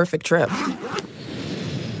for the perfect trip.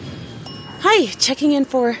 Hi, checking in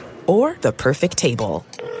for... Or the perfect table.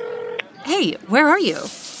 Hey, where are you?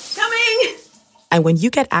 Coming! And when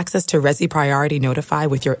you get access to Resi Priority Notify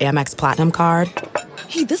with your Amex Platinum card...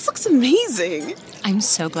 Hey, this looks amazing. I'm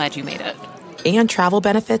so glad you made it. And travel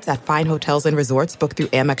benefits at fine hotels and resorts booked through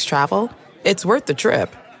Amex Travel. It's worth the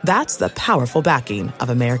trip. That's the powerful backing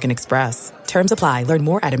of American Express. Terms apply. Learn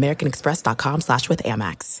more at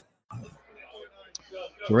americanexpress.com/withAmex.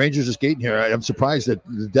 The Rangers are skating here. I'm surprised that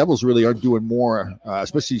the Devils really aren't doing more,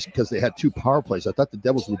 especially because they had 2 power plays. I thought the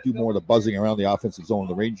Devils would do more of the buzzing around the offensive zone,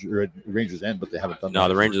 the Rangers end, but they haven't done that. No,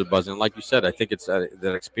 the Rangers are buzzing. Like you said, I think it's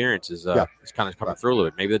that experience is kind of coming through a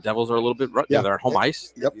little bit. Maybe the Devils are a little bit they're at home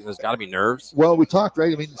ice. Yep. There's got to be nerves. Well, we talked,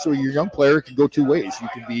 right? I mean, so your young player can go 2 ways. You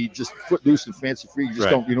can be just footloose and fancy free. You just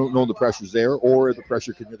don't know the pressure's there, or the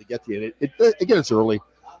pressure can really get to you. And again, it's early.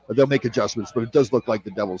 They'll make adjustments, but it does look like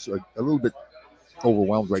the Devils are a little bit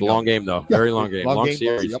overwhelmed right now. It's a long game, though. Very long game. Long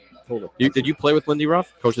series. Yep, totally. Did you play with Lindy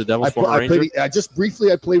Ruff, coach of the Devils, former Ranger? Just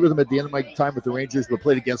briefly, I played with him at the end of my time with the Rangers, but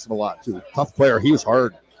played against him a lot, too. Tough player. He was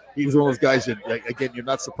hard. He was one of those guys that, again, you're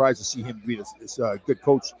not surprised to see him be this good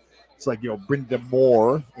coach. It's like Brendan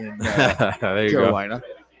Moore in Carolina.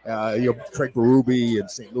 Frank Berube in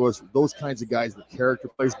St. Louis. Those kinds of guys with character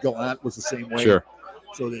players. Gallant was the same way. Sure.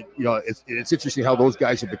 So that it's interesting how those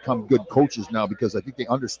guys have become good coaches now, because I think they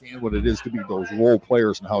understand what it is to be those role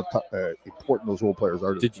players and how important those role players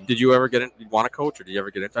are. Did you ever get in? You want to coach, or did you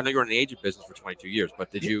ever get into? I know you were in the agent business for 22 years,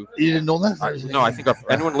 but did you? You didn't know that? No, I think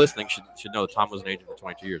anyone listening should know that Tom was an agent for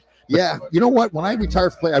 22 years. But, yeah, you know what? When I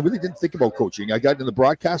retired from play, I really didn't think about coaching. I got into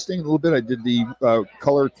broadcasting a little bit. I did the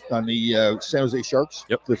color on the San Jose Sharks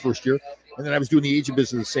the first year. And then I was doing the agent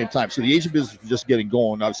business at the same time. So the agent business was just getting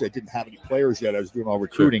going. Obviously, I didn't have any players yet. I was doing all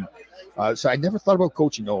recruiting. So I never thought about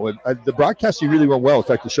coaching, though. The broadcasting really went well. In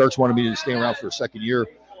fact, the Sharks wanted me to stay around for a second year.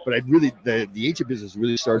 But the agent business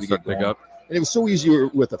really started to get going. Up. And it was so easy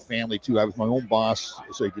with a family, too. I was my own boss,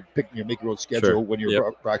 so you could make your own schedule when you're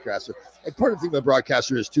a broadcaster. And part of the thing with a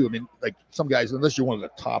broadcaster is, too, I mean, like some guys, unless you're one of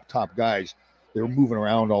the top guys, they were moving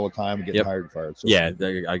around all the time and getting hired and fired. So. Yeah,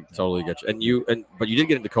 I totally get you. But you did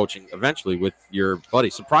get into coaching eventually with your buddy,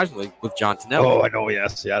 surprisingly, with John Tonelli. Oh, I know.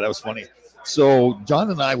 Yes, yeah, that was funny. So John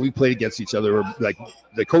and I, we played against each other. Like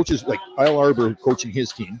the coaches, like Isle Arbor coaching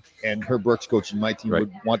his team and Herb Brooks coaching my team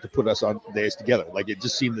would want to put us on days together. Like it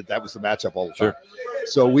just seemed that was the matchup all the time.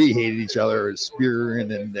 So we hated each other, spearing,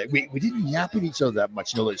 and we didn't yap at each other that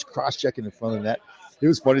much. Just cross-checking in front of the net. It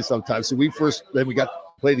was funny sometimes. So then we got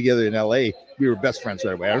play together in LA. We were best friends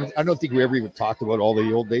right away. I don't think we ever even talked about all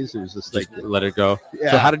the old days. It was just like let it go.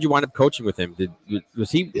 Yeah. So how did you wind up coaching with him? He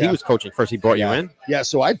was coaching first? He brought you in? Yeah.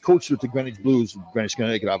 So I'd coached with the Greenwich Blues, Greenwich,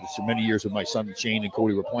 Connecticut, obviously many years with my son Shane and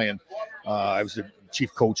Cody were playing. I was the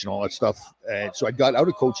chief coach and all that stuff. And so I got out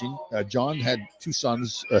of coaching. John had two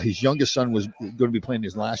sons. His youngest son was going to be playing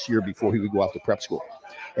his last year before he would go off to prep school.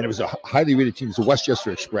 And it was a highly rated team. It was the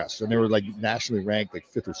Westchester Express. And they were like nationally ranked, like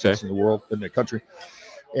 5th or 6th in the world, in the country.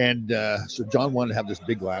 And so John wanted to have this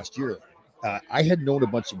big last year. I had known a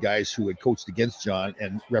bunch of guys who had coached against John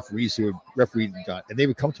and referees who had refereed John. And they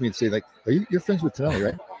would come to me and say, like, you're friends with Tonelli,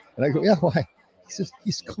 right? And I go, yeah, why? He says,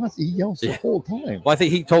 he's constantly, he yells the whole time. Well, I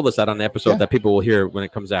think he told us that on the episode that people will hear when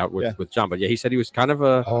it comes out with John. But yeah, he said he was kind of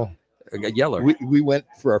a yeller. We went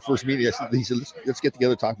for our first meeting. He said, let's get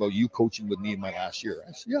together and talk about you coaching with me in my last year.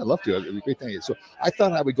 I said, yeah, I'd love to. It'd be a great thing. So I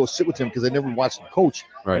thought I would go sit with him because I never watched him coach.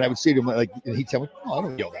 Right. And I would say to him, like, and he'd tell me, no, I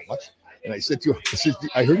don't yell that much. And I said to him,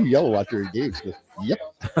 I heard you yell a lot during games. He goes, yep.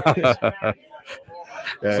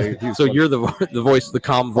 So you're the voice, the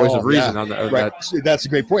calm voice of reason on that. Right. So that's a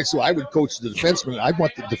great point. So I would coach the defenseman. I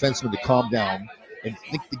want the defenseman to calm down and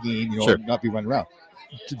think the game, and not be running around.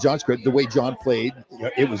 To John's credit, the way John played,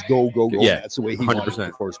 it was go. Yeah, that's the way he 100%. wanted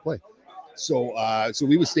to force play. So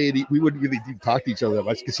we would we wouldn't really talk to each other that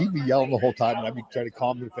much because he'd be yelling the whole time, and I'd be trying to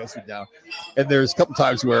calm the defenseman down. And there's a couple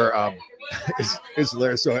times where it's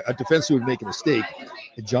hilarious. So a defenseman would make a mistake,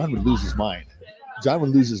 and John would lose his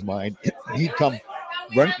mind. He'd come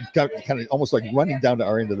running, kind of almost like running down to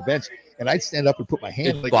our end of the bench, and I'd stand up and put my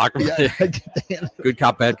hand block him. Good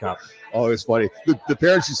cop, bad cop. Oh, it was funny. The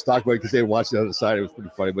parents used to talk about it because they watched the other side. It was pretty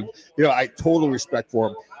funny. But, I total respect for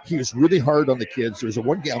him. He was really hard on the kids. There was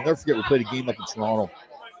one game, I'll never forget, we played a game up in Toronto.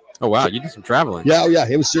 Oh, wow. You did some traveling. Yeah,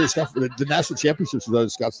 it was serious stuff. The national championships was out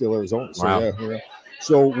of Scottsdale, Arizona. So, wow.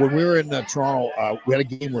 So when we were in Toronto, we had a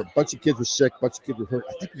game where a bunch of kids were sick, a bunch of kids were hurt.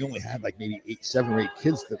 I think we only had like maybe 7 or 8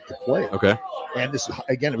 kids to play. Okay. And this,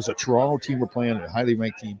 again, it was a Toronto team we're playing, a highly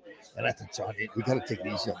ranked team. And I thought, John, we got to take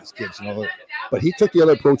it easy on these kids. But he took the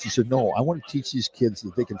other approach. He said, no, I want to teach these kids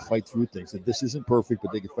that they can fight through things, that this isn't perfect,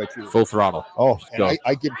 but they can fight through it. Full throttle. Oh, and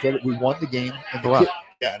I give credit. We won the game. And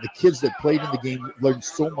the kids that played in the game learned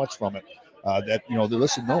so much from it that, they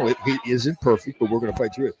listen, no, it isn't perfect, but we're going to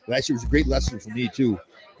fight through it. And actually, it was a great lesson for me, too.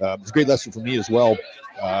 It was a great lesson for me as well.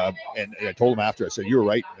 And I told him after, I said, you were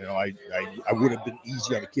right. I would have been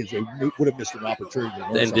easy on the kids. I would have missed an opportunity.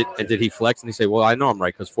 And did he flex and he say, well, I know I'm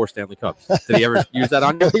right because 4 Stanley Cups. Did he ever use that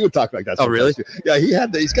on you? He would talk like that. Oh, really? Yeah,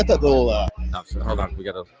 he's got that little. Hold on. We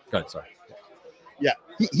got to. Go ahead. Sorry. Yeah,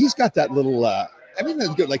 he's got that little.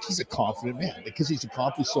 That's good. Like, he's a confident man because he's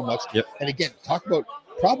accomplished so much. Yep. And again, talk about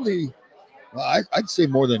probably, I'd say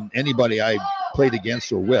more than anybody I played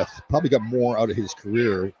against or with, probably got more out of his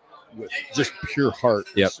career with just pure heart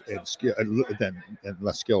and skill and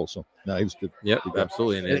less skill. So no, he was good. Yep,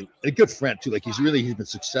 absolutely. And a good friend too. Like he's been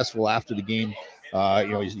successful after the game.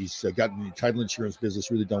 He's gotten the title insurance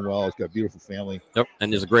business, really done well. He's got a beautiful family. Yep.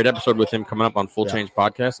 And there's a great episode with him coming up on Full Change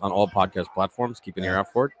Podcast on all podcast platforms. Keep an ear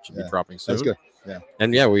out for it. Should be dropping soon. That's good. Yeah.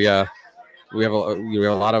 And we have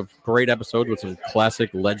a lot of great episodes with some classic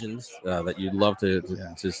legends that you'd love to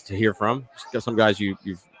hear from. Just got some guys you've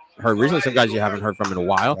heard recently, some guys you haven't heard from in a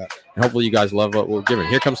while. And hopefully you guys love what we're giving.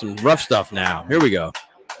 Here comes some rough stuff now. Here we go.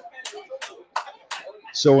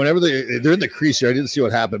 So whenever they're in the crease here, I didn't see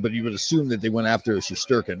what happened, but you would assume that they went after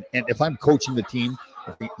Shesterkin. And if I'm coaching the team,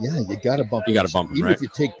 you got to bump. You got to bump him, even right? if you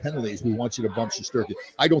take penalties, we want you to bump Shesterkin.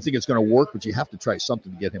 I don't think it's going to work, but you have to try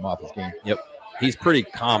something to get him off his game. Yep, he's pretty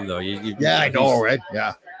calm though. I know, right?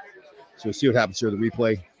 Yeah. So we'll see what happens here. The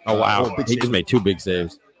replay. Oh wow, he just made 2 big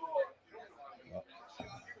saves.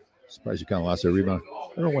 Surprised you kind of lost that rebound.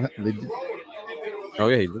 I don't know what happened. They did. Oh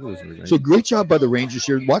yeah, he did. So great job by the Rangers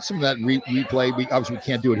here. Watch some of that replay. We obviously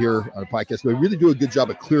can't do it here on a podcast, but they really do a good job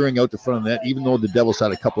of clearing out the front of the net. Even though the Devils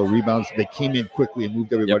had a couple of rebounds, they came in quickly and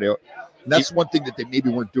moved everybody out. And that's one thing that they maybe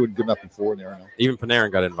weren't doing good enough before. There, even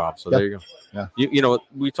Panarin got involved. So there you go. Yeah, you know,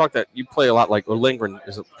 we talked that you play a lot like Lindgren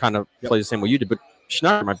is kind of plays the same way you did, but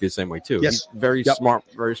Schneider might be the same way too. Yes, he's very smart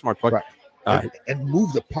player. Right. And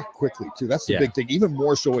move the puck quickly too. That's the big thing. Even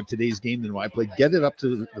more so in today's game than when I played. Get it up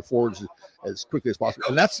to the forwards as quickly as possible,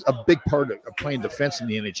 and that's a big part of playing defense in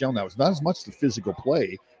the NHL now. It's not as much the physical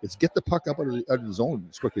play; it's get the puck up out of the zone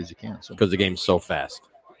as quickly as you can. Because the game's so fast.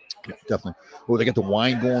 Yeah, definitely. Oh, they got the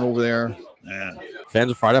wine going over there. Man.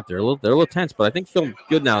 Fans are fired up. They're a little tense, but I think feeling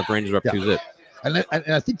good now that the Rangers are up 2-0. And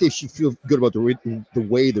I think they should feel good about the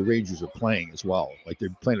way the Rangers are playing as well. Like they're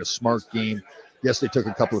playing a smart game. Yes, they took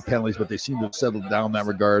a couple of penalties, but they seem to have settled down in that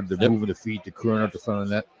regard. They're moving the feet, they're clearing up the front of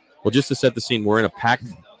the net. Well, just to set the scene, we're in a packed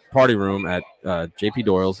party room at JP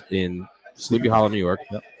Doyle's in Sleepy Hollow, New York,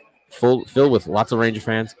 filled with lots of Ranger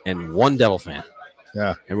fans and one Devil fan.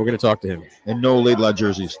 Yeah. And we're going to talk to him. And no Laidlaw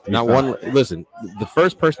jerseys. Not one. Listen, the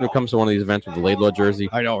first person who comes to one of these events with a Laidlaw jersey,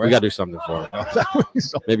 I know, right? We got to do something for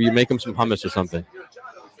him. Maybe you make him some hummus or something.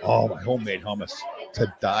 Oh, my homemade hummus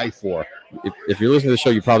to die for. If you're listening to the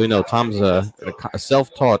show, you probably know Tom's a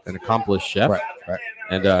self-taught and accomplished chef. Right.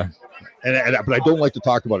 And but I don't like to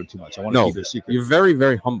talk about it too much. I want to keep it a secret. You're very,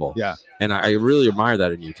 very humble. Yeah. And I really admire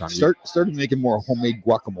that in you, Tom. Started making more homemade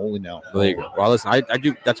guacamole now. Well, there you go. Well, listen, I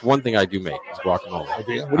do. That's one thing I do make is guacamole.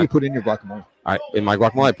 Okay. What do you put in your guacamole? In my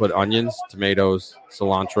guacamole, I put onions, tomatoes,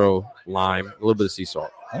 cilantro, lime, a little bit of sea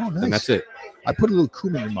salt. Oh, nice. And that's it. I put a little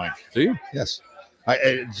cumin in mine. Do you? Yes.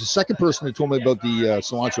 It's the second person that told me about the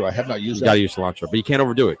cilantro. I have not used that. You got to use cilantro, but you can't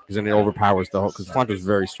overdo it because then it overpowers the whole. Because cilantro is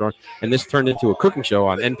very strong, and this turned into a cooking show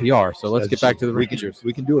on NPR. So let's get back to the Rangers.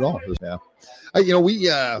 We can do it all. Yeah, we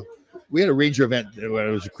had a Ranger event when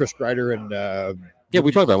it was Chris Kreider and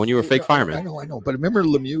we talked about it when you were a fake fireman. I know. But remember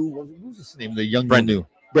Lemieux? What was his name? The young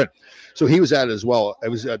Brent. So he was at it as well. I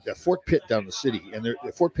was at Fort Pitt down the city, and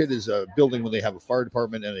Fort Pitt is a building where they have a fire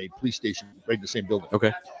department and a police station right in the same building.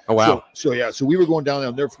 Okay. Oh wow. So we were going down there.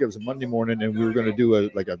 I'll never forget. It was a Monday morning, and we were going to do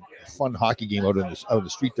a fun hockey game out on the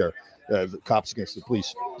street there. The cops against the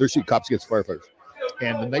police. There's two cops against firefighters.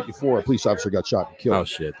 And the night before, a police officer got shot and killed. Oh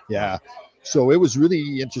shit. Yeah. So it was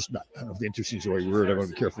really interesting. I don't know if the interesting is the right word. I want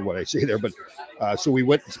to be careful what I say there. But so we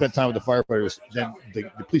went and spent time with the firefighters. Then the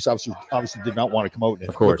police officers obviously did not want to come out and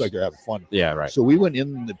of course. look like they're having fun. Yeah, right. So we went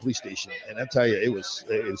in the police station, and I tell you, it was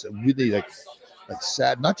really like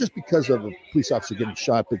sad. Not just because of a police officer getting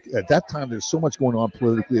shot, but at that time there's so much going on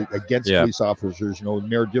politically against police officers.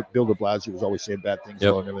 Mayor Bill de Blasio was always saying bad things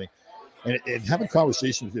and everything. And having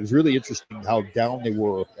conversations, it was really interesting how down they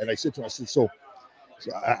were. And I said to him, So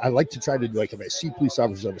I like to try to if I see police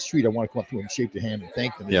officers on the street, I want to come up to them, shake their hand, and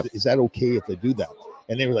thank them. Is that okay if they do that?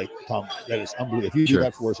 And they were like, Tom, that is unbelievable. If you do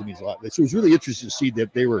that for us, it means a lot. So it was really interesting to see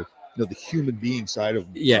that they were, the human being side of.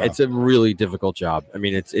 Yeah, it's a really difficult job. I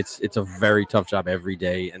mean, it's a very tough job every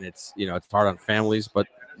day, and it's it's hard on families. But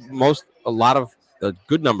a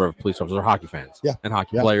good number of police officers are hockey fans, and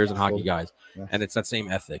hockey players and hockey guys. Yeah. And it's that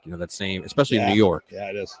same ethic, that same, especially in New York. Yeah,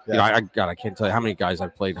 it is. Yeah. I can't tell you how many guys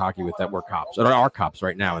I've played hockey with that were cops, or are cops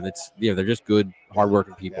right now, and it's they're just good,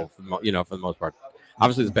 hardworking people for the most part.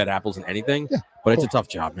 Obviously, there's bad apples in anything, but it's a tough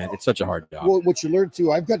job, man. It's such a hard job. Well, what you learn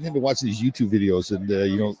too, I've gotten into watching these YouTube videos, and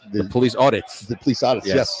the police audits. The police audits,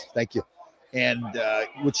 yes, thank you. And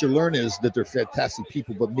what you learn is that they're fantastic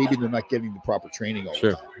people, but maybe they're not getting the proper training all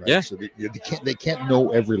the time. Right? Yeah. So they can't know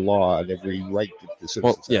every law and every right that the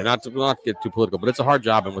citizens have. Not to get too political, but it's a hard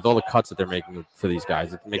job, and with all the cuts that they're making for these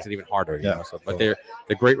guys, it makes it even harder. But they're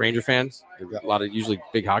great Ranger fans. A lot of usually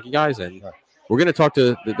big hockey guys, and we're going to talk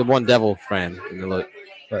to the one Devil fan in the.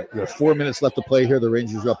 Right. We have 4 minutes left to play here. The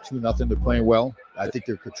Rangers are up 2-0. They're playing well. I think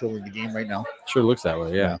they're controlling the game right now. Sure looks that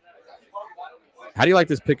way. Yeah. How do you like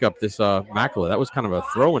this pickup, this Makela? That was kind of a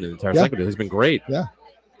throw in the entire second. He's been great. Yeah.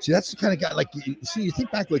 See, that's the kind of guy, you think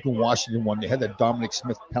back when Washington won, they had that Dominic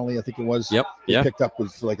Smith penalty, I think it was. Yep. They picked up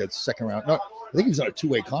with a second round. No, I think he was on a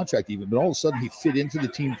 2-way contract even, but all of a sudden he fit into the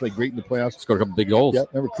team, played great in the playoffs. Scored a couple big goals. Yep.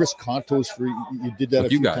 Remember Chris Contos you did that a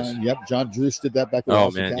few times. Yep. John Drews did that back. Oh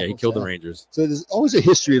man, yeah, he killed the Rangers. So there's always a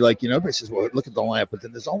history, like everybody says, well, look at the lineup, but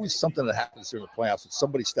then there's always something that happens during the playoffs that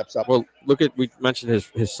somebody steps up. Well, we mentioned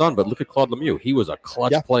his son, but look at Claude Lemieux. He was a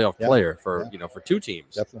clutch playoff player for for two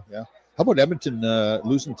teams. Definitely, yeah. How about Edmonton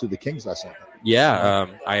losing to the Kings last night? Yeah,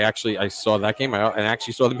 I saw that game. I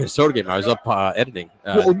actually saw the Minnesota game. I was up editing.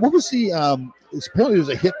 What was the? Apparently, there was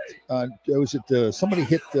a hit. Was it somebody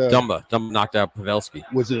hit? Dumba knocked out Pavelski.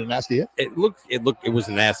 Was it a nasty hit? It was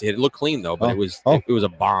a nasty hit. It looked clean though, but it was a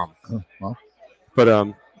bomb. Well.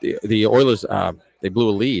 But the Oilers they blew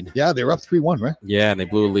a lead. Yeah, they were up 3-1, right? Yeah, and they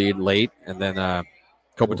blew a lead late, and then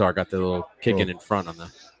Kopitar got the little kick in front on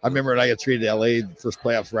the. I remember when I got traded to LA, first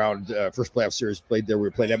playoff series played there. We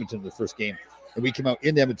played Edmonton in the first game, and we came out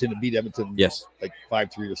in Edmonton and beat Edmonton. Yes, like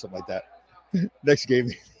 5-3 or something like that. Next game,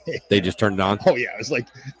 they just turned it on. Oh yeah, it was like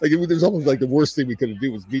it was almost like the worst thing we could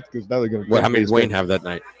do was beat because now they're going to. How many did Wayne have that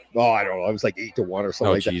night? Oh, I don't know. I was like 8-1 or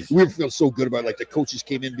something like that. We feel so good about it. Like the coaches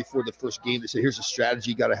came in before the first game. They said, "Here's a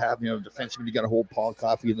strategy you got to have. Defenseman, you got to hold Paul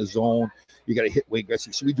Coffey in the zone. You got to hit Wayne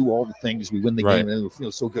Gretzky." So we do all the things. We win the game, and we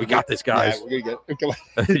feel so good. We got this, guys. Yeah, we're gonna get. Come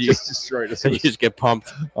on, it just destroyed us. You just get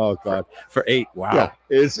pumped. Oh God, for 8. Wow. Yeah,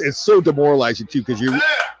 it's so demoralizing too because you're.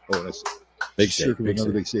 Oh, that's big save.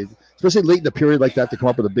 Another big save. Especially late in the period like that to come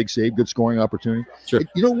up with a big save, good scoring opportunity. Sure.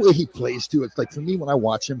 You know where he plays too? It's like for me when I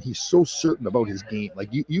watch him, he's so certain about his game. Like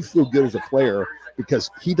you feel good as a player because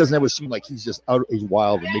he doesn't ever seem like he's just out. He's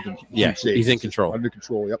wild and making huge saves. He's in control. Under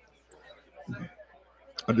control. Yep.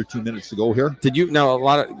 Under 2 minutes to go here. Did you now a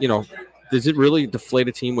lot of does it really deflate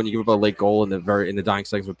a team when you give up a late goal in the dying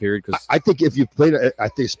seconds of a period? Because I think if you played, I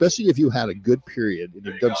think especially if you had a good period and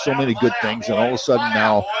you've done so many good things, and all of a sudden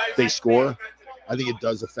now they score, I think it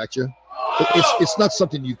does affect you. It's not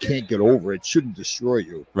something you can't get over. It shouldn't destroy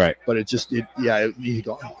you, right? But you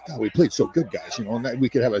go, oh God, we played so good, guys. And we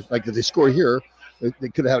could have if they score here, they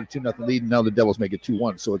could have had a 2-0 lead, and now the Devils make it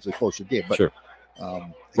 2-1, so it's a closer game. But sure.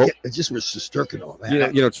 It just was Shesterkin,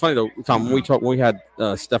 man. It's funny though, Tom. When we had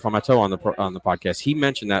Stefan Matteau on the podcast, he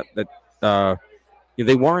mentioned that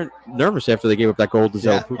they weren't nervous after they gave up that goal to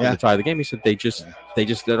Zell to tie the game. He said they just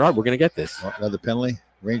said, all right, we're going to get this. Well, another penalty.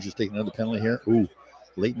 Rangers taking another penalty here. Ooh,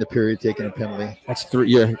 late in the period taking a penalty. That's 3.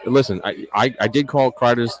 Yeah, listen, I did call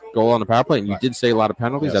Kreider's goal on the power play, and you did say a lot of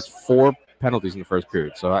penalties. Yes. That's 4 penalties in the first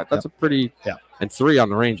period. So that's a pretty and 3 on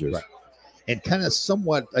the Rangers. Right. And kind of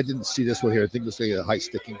somewhat, I didn't see this one here. I think this is a high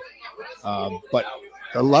sticking. But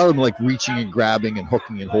a lot of them like reaching and grabbing and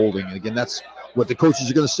hooking and holding. And again, that's what the coaches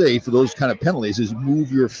are going to say for those kind of penalties is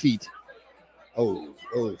move your feet. Oh,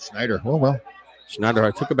 Schneider. Oh, well. Schneider,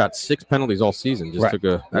 I took about 6 penalties all season. Took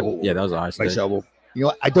that was a high stick. Nice elbow.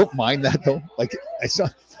 I don't mind that though. Like I saw,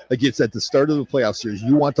 like it's at the start of the playoff series.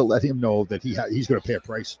 You want to let him know that he's going to pay a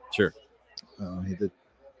price. Sure. He did.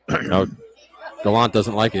 No, Gallant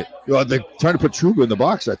doesn't like it. Well, they're trying to put Truba in the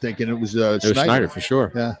box, I think, and it was Schneider for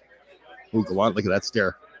sure. Yeah. Oh, Gallant, look at that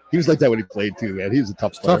stare. He was like that when he played too, man. He was a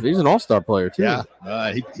tough player. He's an all-star player too. Yeah,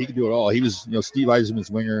 he could do it all. He was, Steve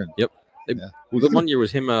Yzerman's winger. And, yep. The one year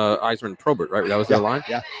was him, Yzerman, Probert, right? That was their line.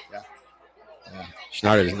 Yeah.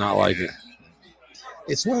 Schneider does not like it.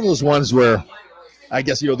 It's one of those ones where, I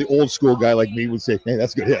guess the old school guy like me would say, "Hey,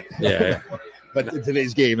 that's a good hit." Yeah. But in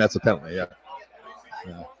today's game, that's a penalty. Yeah.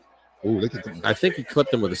 Oh, look at them. I think he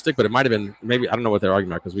clipped him with a stick, but it might have been maybe I don't know what they're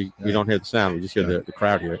arguing about because we don't hear the sound. We just hear the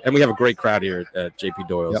crowd here, and we have a great crowd here at JP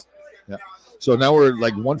Doyle's. Yep. So now we're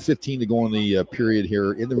like 1:15 to go in the period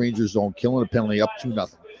here in the Rangers zone, killing a penalty up 2-0.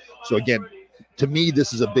 So again, to me,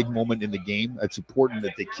 this is a big moment in the game. It's important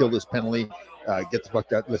that they kill this penalty, get the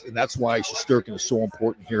puck out, and that's why Shesterkin is so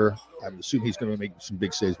important here. I'm assuming he's going to make some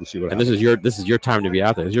big saves. We'll see what happens. And this is your time to be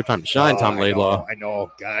out there. It's your time to shine, Tom Laidlaw. I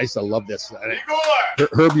know, guys. I love this.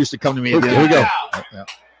 Herb used to come to me. Here we go. Yeah.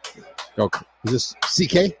 Go. Is this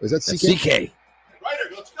CK? Is that CK? CK.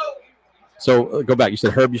 Ryder, let's go. So go back. You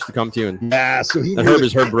said Herb used to come to you, and so he. And Herb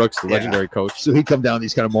is Herb Brooks, the legendary coach. So he'd come down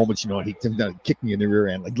these kind of moments, and he'd come down and kick me in the rear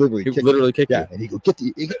end, like literally kick you. Yeah, and he'd go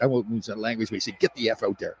I won't use that language, but he said, "Get the F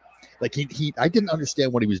out there." Like he I didn't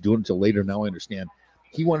understand what he was doing until later. Now I understand.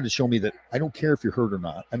 He wanted to show me that I don't care if you're hurt or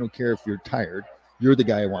not. I don't care if you're tired. You're the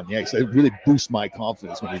guy I want on the ice. It really boosts my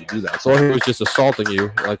confidence when he do that. So he was just assaulting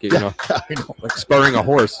you, like like spurring a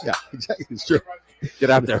horse. Yeah, exactly. It's true.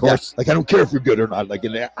 Get out there, horse. Like I don't care if you're good or not. Like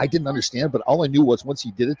I didn't understand, but all I knew was once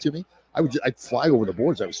he did it to me, I'd fly over the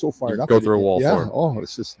boards. I was so fired up. Go through a wall for him. Oh,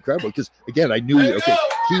 it's just incredible. Because again, I knew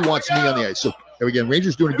he wants me on the ice. So again,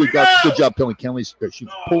 Rangers doing a good job pulling penalties.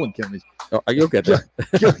 Pulling penalties. Oh, you'll get there.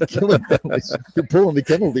 Killing penalties. You're pulling the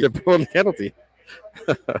penalty. You're pulling the penalty.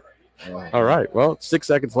 All right. Well, 6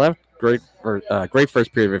 seconds left. Great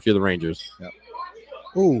first period if you're the Rangers. Yep.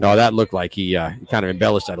 Ooh. No, that looked like he kind of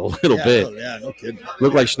embellished that a little bit. Yeah, no kidding.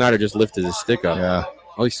 Looked like Schneider just lifted his stick up. Yeah.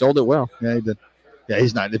 Oh, he sold it well. Yeah, he did. Yeah,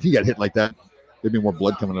 he's not. If he got hit like that, there'd be more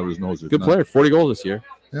blood coming out of his nose. Good player. 40 goals this year.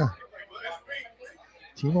 Yeah.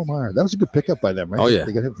 Timo Meier. That was a good pickup by them, right? Oh, yeah.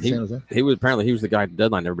 They got hit from San Jose. He was the guy at the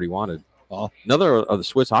deadline everybody wanted. Oh. Another of the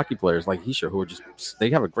Swiss hockey players like Hischer, who are they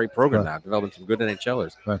have a great program now, developing some good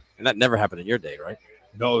NHLers. Right. And that never happened in your day, right?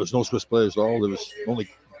 No, there's no Swiss players at all. There was only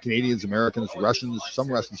Canadians, Americans, Russians, some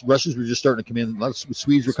Russians. Russians were just starting to come in. A lot of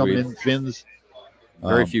Swedes were coming in, Finns.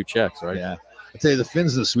 Very few Czechs, right? Yeah. I tell you, the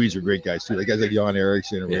Finns and the Swedes are great guys, too. The guys like Jan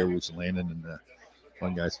Eriksson and Ray Ruotsalainen and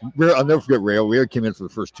fun guys. I'll never forget Ray. Ray came in for the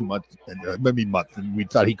first 2 months, and we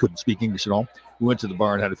thought he couldn't speak English at all. We went to the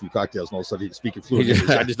bar and had a few cocktails, and all of a sudden he's speaking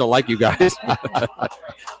fluently. I just don't like you guys.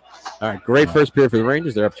 All right, great first period for the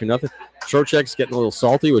Rangers. They're up 2-0. Trocheck's getting a little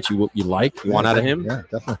salty, which you like. You want out of him? Yeah,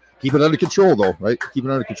 definitely. Keep it under control, though, right? Keep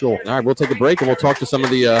it under control. All right, we'll take a break, and we'll talk to some of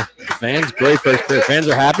the fans. Great first period. Fans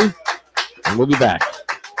are happy, and we'll be back.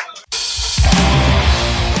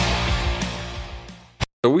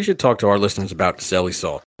 So we should talk to our listeners about Celly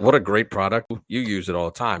Salt. What a great product. You use it all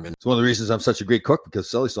the time. And it's one of the reasons I'm such a great cook, because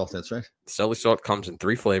Celly Salt, that's right. Celly Salt comes in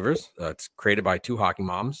 3 flavors. It's created by 2 hockey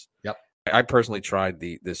moms. Yep. I personally tried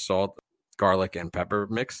this salt, garlic, and pepper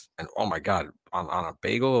mix, and oh my God, on a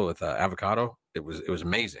bagel with avocado, it was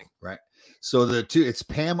amazing. Right. So it's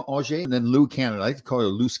Pam Auger and then Lou Cannon. I like to call her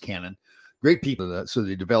Loose Cannon. Great people. So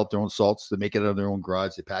they develop their own salts. They make it out of their own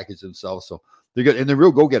garage. They package themselves. So they're good, and they're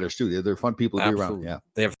real go-getters too. They're fun people to be around. Yeah.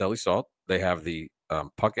 They have Celly Salt. They have the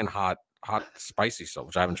pumpkin hot spicy salt,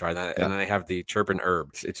 which I haven't tried that. Yeah. And then they have the chirpin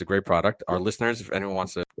herb. It's a great product. Our listeners, if anyone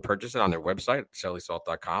wants to purchase it on their website,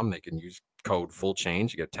 cellysalt.com, they can use code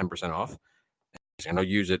FULLCHANGE. You get 10% off. And they'll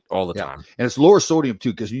use it all the time. And it's lower sodium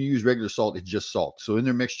too, because you use regular salt, it's just salt. So in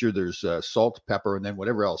their mixture, there's salt, pepper, and then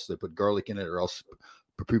whatever else. They put garlic in it, or else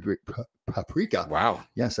paprika. Wow.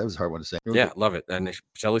 Yes, that was a hard one to say. Yeah, love it. And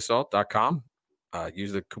cellysalt.com.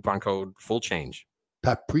 Use the coupon code FULLCHANGE.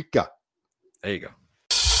 Paprika. There you go.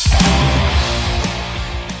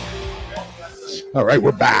 All right,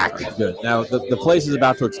 we're back. Good. Now the place is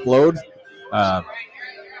about to explode.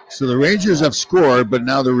 So the Rangers have scored, but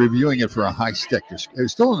now they're reviewing it for a high stick. They're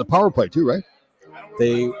still in the power play too, right?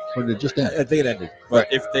 Or did it just end? I think it ended. But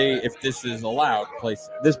if this is allowed,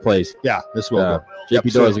 this place. Yeah, this will go.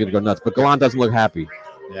 JP Doyle is going to go nuts. But Gallant doesn't look happy.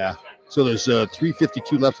 Yeah. So there's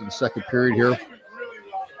 3:52 left in the second period here.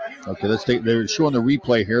 Okay, they're showing the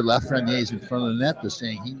replay here. Lafreniere's in front of the net. They're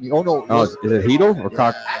saying is it Hedel or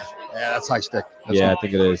Cock? Yeah, that's high stick. I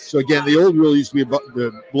think it is. So again, the old rule used to be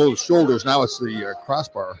below the shoulders. Now it's the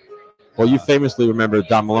crossbar. Well, you famously remember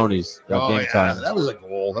Don Maloney's game time. That was a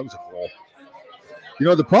goal. You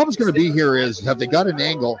know, the problem's going to be here is, have they got an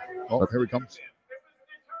angle? Oh, here he comes.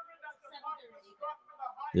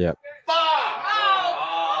 Yep.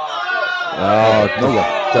 Oh,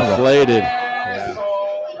 deflated. Yeah.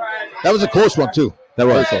 That was a close one, too. That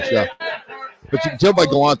was close, yeah. But you can tell by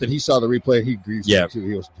Gallant that he saw the replay. He agrees. Yeah. Too.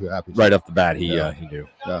 He wasn't too happy. Right off the bat, he knew.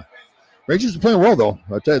 Yeah. Rangers are playing well, though.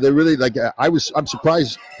 I tell you, they're really I'm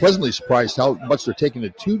surprised, pleasantly surprised how much they're taking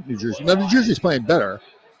it to New Jersey. Now, New Jersey's playing better.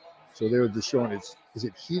 So they were just showing is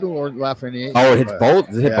it Hedel or Lafreniere? Oh, it hits both?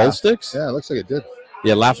 Does it hit both sticks? Yeah, it looks like it did.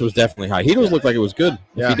 Yeah, Laps was definitely high. Hedel's looked like it was good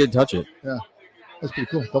if he did touch it. Yeah. That's pretty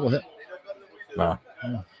cool. Double hit. Wow. Yeah.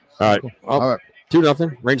 All right. Cool. Well, all right.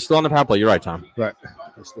 2-0. Rangers still on the power play. You're right, Tom. Right.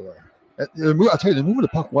 They're still there. I'll tell you, they're moving the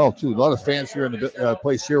puck well, too. A lot of fans here in the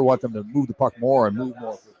place here want them to move the puck more and move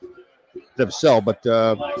more themselves. But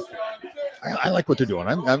I like what they're doing.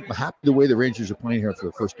 I'm happy the way the Rangers are playing here for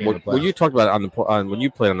the first game of the playoffs. Well, you talked about it when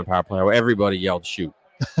you played on the power play, how everybody yelled shoot.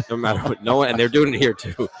 No matter what, and they're doing it here,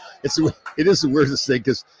 too. It is the weirdest thing,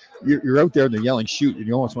 because you're out there and they're yelling shoot, and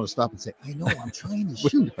you almost want to stop and say, I know, I'm trying to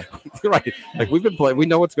shoot. Right. Like, we've been playing. We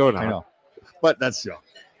know what's going on. I know. But that's,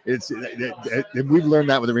 we've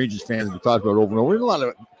learned that with the Rangers fans. We talked about it over and over. And a lot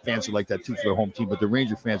of fans are like that, too, for their home team. But the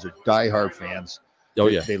Ranger fans are diehard fans. Oh,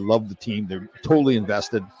 yeah. They love the team. They're totally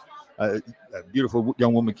invested. A beautiful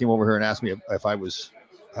young woman came over here and asked me if I was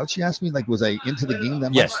 – how'd she ask me? Like, was I into the game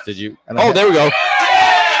that much? Yes. Did you? There we go.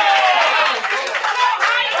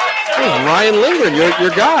 Ryan Lindgren, your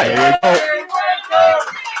guy.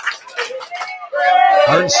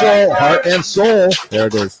 Heart and soul. There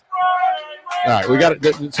it is. All right, we got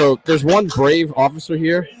it. So there's one brave officer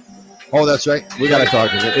here. Oh, that's right. We got to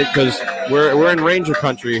talk to him because we're in Ranger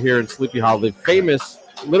country here in Sleepy Hollow, the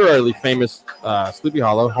literally famous Sleepy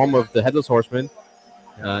Hollow, home of the Headless Horseman,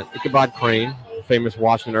 Ichabod Crane, the famous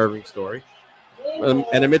Washington Irving story.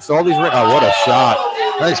 And amidst all these, what a shot!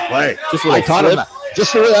 Nice play. I taught him that.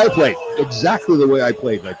 Just the way I played. Exactly the way I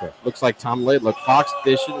played right there. Looks like Tom Laidlaw. Fox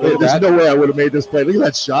fishing. There's no way I would have made this play. Look at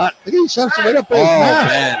that shot. Look at he shot right up.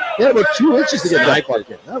 Man. He had about 2 inches to get that part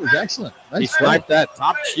in. That was excellent. He sniped that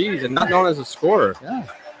top cheese and not known as a scorer. Yeah.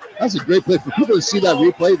 That's a great play. For people to see that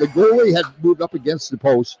replay, the goalie had moved up against the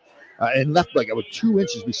post and left like about 2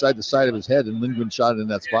 inches beside the side of his head, and Lindgren shot it in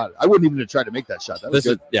that spot. I wouldn't even have tried to make that shot. That was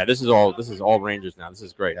good. This is all Rangers now. This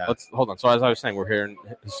is great. Yeah. Let's hold on. So as I was saying, we're here in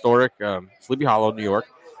historic Sleepy Hollow, New York,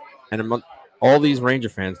 and among all these Ranger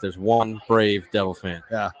fans, there's one brave Devil fan.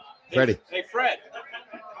 Yeah, Freddie. Hey, Fred.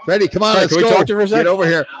 Freddie, come on, Fred, let's can go. we talk to you for a second? Get over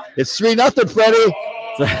here. It's 3-0, Freddie.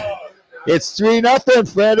 It's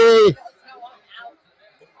 3-0, Freddie.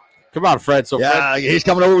 Come on, Fred. So yeah, he's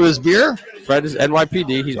coming over with his beer. Fred is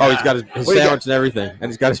NYPD. He's got his sandwich and everything, and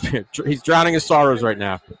he's got his beer. He's drowning his sorrows right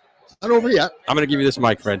now. Not over yet. I'm going to give you this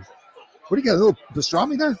mic, Fred. What do you got? A little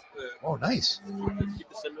pastrami there? Oh, nice.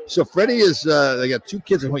 So Freddie is. They got 2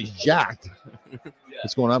 kids and he's jacked.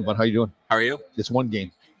 What's going on, bud? How you doing? How are you? It's one game.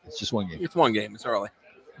 It's just one game. It's one game. It's early.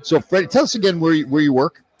 So Freddie, tell us again where you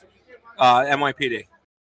work. NYPD.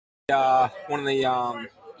 One of the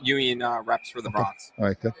union reps for the Bronx. All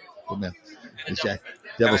right, good. Good man. It's Jack.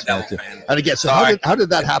 Devils fan too. fan. And again, so how did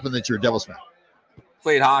that happen that you're a Devils fan?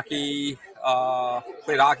 Played hockey all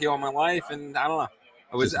my life, and I don't know.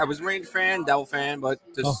 I was a Ranger fan, Devil fan, but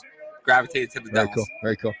just gravitated to the Devils.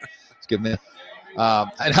 Very cool. It's good, man.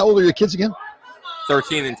 And how old are your kids again?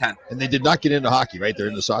 13 and 10. And they did not get into hockey, right? They're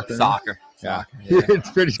into soccer. Yeah.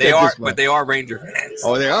 It's pretty. But they are Ranger fans.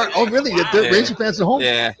 Oh, they are. Oh, really? They're Ranger fans at home.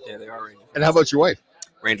 Yeah, they are Ranger. And how about your wife?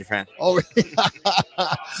 Ranger fan. Oh, really?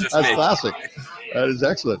 That's me. Classic. That is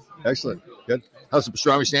excellent. Excellent. Good. How's the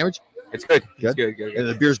pastrami sandwich? It's good. Good. It's good. And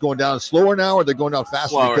the beer's going down slower now, or they're going down faster?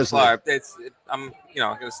 Slower. I'm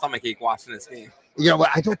got a stomach ache watching this game. But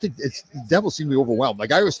I don't think the Devils seem to be overwhelmed.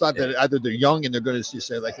 Like I always thought that either they're young and they're going to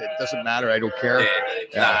say like it doesn't matter, I don't care.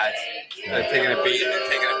 They're taking a beat.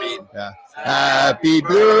 Yeah. Happy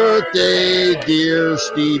birthday, dear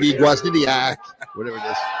Stevie Guasniak. Whatever it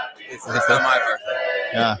is. It's not my birthday.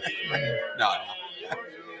 Yeah. No.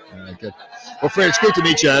 Good. Well, Fred, it's great to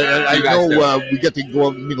meet you. I know we get to go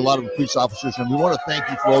and meet a lot of police officers, and we want to thank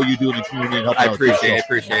you for all you do in the community and helping out. I appreciate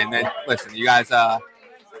it. And then, listen, you guys,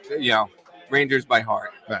 Rangers by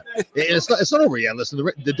heart. Right. And it's not over yet. Listen,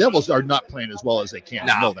 the Devils are not playing as well as they can.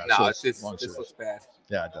 No, that. No, so this looks bad.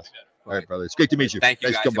 Yeah, it does. All right, brother. It's great to meet you. Thank you,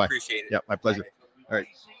 guys. guys. Come by. Appreciate it. Yeah, my pleasure. All right.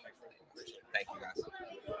 Thank you, guys.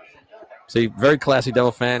 See, very classy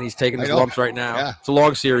Devil fan. He's taking his lumps right now. Yeah. It's a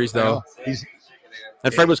long series, though.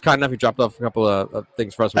 And Fred was kind enough. He dropped off a couple of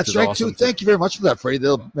things for us, which is awesome. That's right, too. Thank you very much for that, Freddie.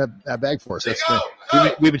 They'll have a bag for us. That's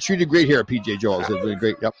great. We've been treated great here at PJ Joel's. It's been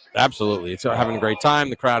great. Yep. Absolutely. It's having a great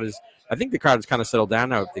time. I think the crowd has kind of settled down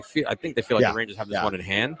now. I think they feel like the Rangers have this one in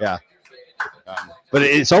hand. Yeah. But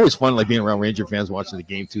it's always fun, like being around Ranger fans watching the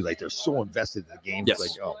game too. Like they're so invested in the game. Yes.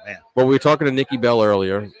 It's like, oh man. Well, we were talking to Nikki Bell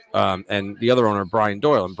earlier, and the other owner, Brian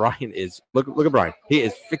Doyle, and Brian is look at Brian. He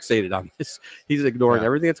is fixated on this. He's ignoring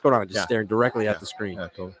everything that's going on, just staring directly at the screen. Yeah,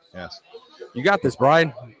 totally. Yes. You got this,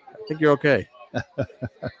 Brian. I think you're okay.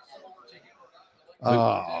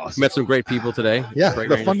 Met some great people today. Yeah, great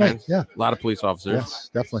the Ranger fun fans. night. Yeah, a lot of police officers. Yes,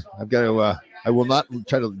 definitely. I've got to. I will not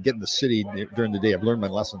try to get in the city during the day. I've learned my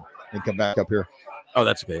lesson and come back up here. Oh,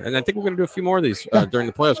 that's okay. And I think we're going to do a few more of these during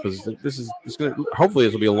the playoffs because hopefully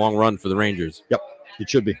this will be a long run for the Rangers. Yep, it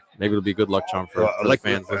should be. Maybe it'll be a good luck charm for the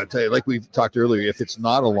fans. I tell you, like we talked earlier, if it's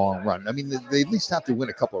not a long run, I mean, they at least have to win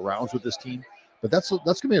a couple of rounds with this team. But that's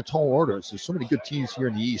going to be a tall order. There's so many good teams here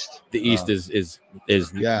in the East. The East is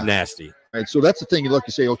nasty. Right, so that's the thing. You look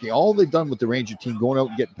and say, okay, all they've done with the Ranger team, going out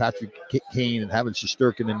and getting Patrick Kane and having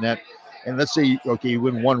Shesterkin in net, and let's say, okay, you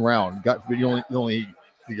win one round,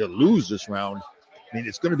 you lose this round. I mean,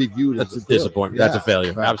 it's going to be viewed as a disappointment. That's a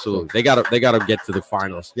failure. Right. Absolutely. They got to get to the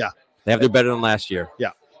finals. Yeah. They have to do better than last year.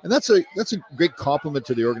 Yeah. And that's a great compliment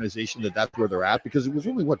to the organization that's where they're at, because it was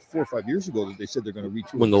only 4 or 5 years ago that they said they're going to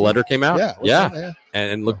retool. When the letter came out? Yeah.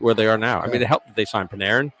 And look where they are now. I mean, it helped that they signed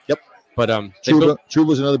Panarin. Yep. But Trouba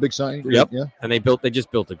was another big signing. Yep. Yeah. And they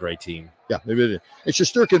just built a great team. Yeah, they really did. And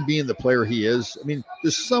Shesterkin being the player he is, I mean,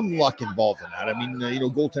 there's some luck involved in that. I mean,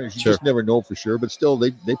 goaltenders, you just never know for sure, but still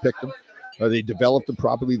they picked him. They developed him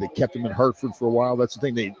properly. They kept him in Hartford for a while. That's the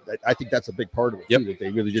thing. I think that's a big part of it, too, that they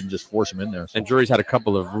really didn't just force him in there. So. And Drury's had a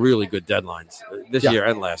couple of really good deadlines this year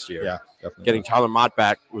and last year. Yeah, definitely. Getting Tyler Mott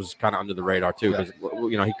back was kind of under the radar, too, because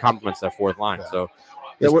he complements that fourth line. Yeah. So,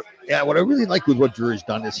 what I really like with what Drury's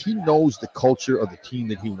done is he knows the culture of the team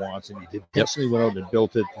that he wants, and he intentionally went out and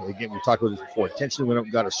built it. Again, we talked about this before. Intentionally went out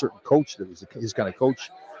and got a certain coach that was his kind of coach.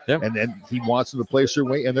 And then he wants them to play a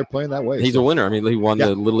certain way, and they're playing that way. He's a winner. I mean, he won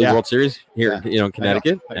the Little League World Series here, in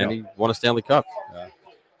Connecticut, I know. and he won a Stanley Cup.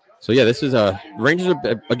 So this is Rangers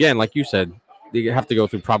again, like you said. They have to go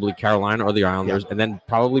through probably Carolina or the Islanders, and then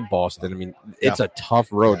probably Boston. I mean, it's a tough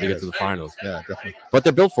road to get to the finals. Yeah, definitely. But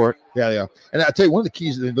they're built for it. Yeah, they are. And I'll tell you, one of the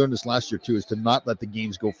keys they learned this last year too is to not let the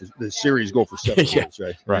series go for 7 years.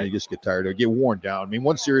 Right. Right. You just get tired of it, get worn down. I mean,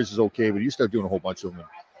 one series is okay, but you start doing a whole bunch of them.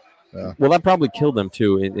 Well, that probably killed them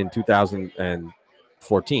too in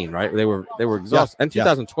 2014, right? They were exhausted, and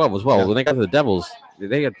 2012 as well. Yeah. When they got to the Devils,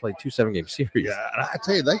 they had played 2 7-game series. Yeah, and I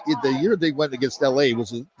tell you, the year they went against LA was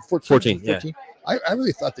 14. 14. Yeah. I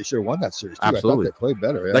really thought they should have won that series too. Absolutely, I thought they played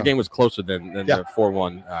better. Yeah. That game was closer than the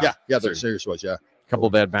 4-1. The series was. Yeah, a couple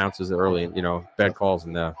of bad bounces early, and bad calls,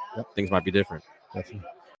 and things might be different. Definitely.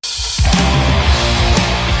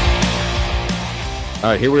 All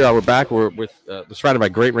right, here we are. We're back. We're surrounded by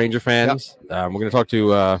great Ranger fans. We're going to talk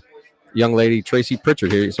to young lady Tracy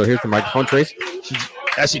Pritchard here. So here's the microphone, Tracy.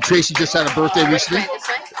 Tracy just had a birthday recently.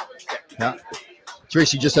 Yeah.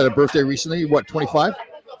 Tracy just had a birthday recently. What, 25?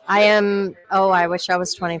 I am. Oh, I wish I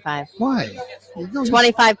was 25. Why?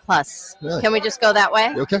 25 plus. Really? Can we just go that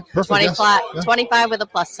way? Okay, perfect. 25 with a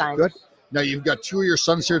plus sign. Good. Now, you've got 2 of your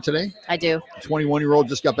sons here today. I do. The 21-year-old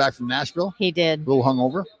just got back from Nashville. He did. A little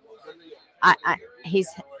hungover.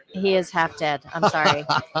 He is half dead. I'm sorry.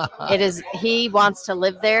 He wants to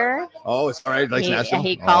live there. Oh, it's all right. Like Nashville.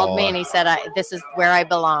 He called me and he said, "This is where I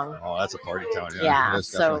belong." Oh, that's a party town. Yeah.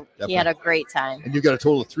 So he had a great time. And you got a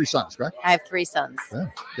total of 3 sons, correct? I have 3 sons. Yeah.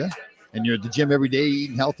 Good. And you're at the gym every day,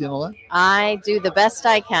 eating healthy and all that. I do the best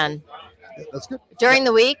I can. That's good. During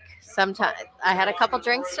the week, sometimes I had a couple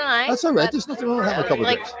drinks tonight. That's all right. There's nothing wrong with having a couple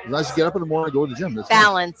of drinks. Nice to get up in the morning and go to the gym. That's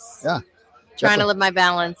balance. Nice. Yeah. Trying to live my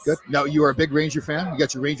balance. Good. Now, you are a big Ranger fan. You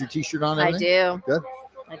got your Ranger T-shirt on. I do. Good.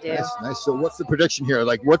 I do. Nice. So, what's the prediction here?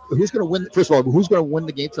 Like, who's going to win? First of all, who's going to win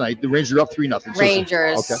the game tonight? The Rangers are up 3-0.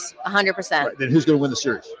 Rangers. Okay. 100%. Right, then who's going to win the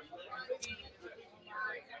series?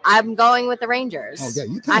 I'm going with the Rangers. Oh,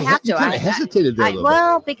 yeah. I have to. You kind of hesitated there a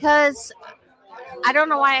little bit. Because I don't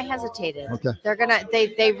know why I hesitated. Okay. They're gonna.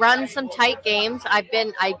 They run some tight games.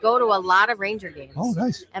 I go to a lot of Ranger games. Oh,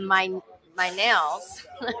 nice. And my nails,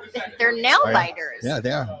 they're nail biters. Yeah,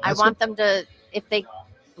 they are. I want them to, if they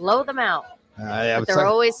blow them out. But there are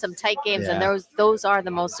always some tight games, and those are the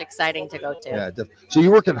most exciting to go to. Yeah, definitely. So you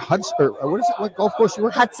work at Hudson, or what is it? What golf course you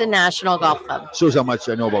work at? Hudson National Golf Club. Shows how much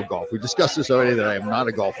I know about golf. We discussed this already that I am not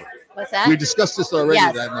a golfer. What's that? We discussed this already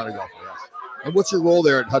Yes. that I'm not a golfer. Yes. And what's your role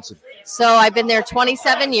there at Hudson? So I've been there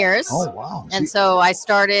 27 years. Oh, wow. And so I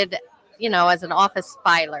started, as an office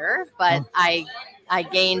filer, but I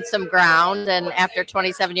gained some ground, and after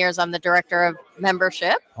 27 years, I'm the director of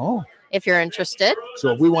membership. Oh. If you're interested.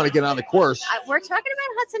 So if we want to get on the course. We're talking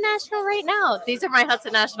about Hudson National right now. These are my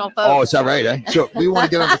Hudson National folks. Oh, is that right? Eh? So if we want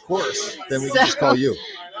to get on the course, then we can just call you.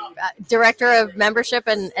 Director of membership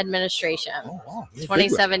and administration. Oh, wow.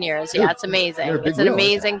 27 years. Yeah, it's amazing. It's an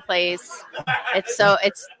amazing place. It's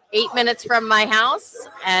 8 minutes from my house,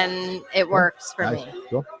 and it works for me.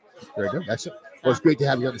 Cool. Very good. Excellent. Well, it's great to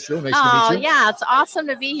have you on the show. Nice to meet Oh, you. yeah. It's awesome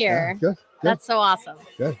to be here. Yeah, good. That's so awesome.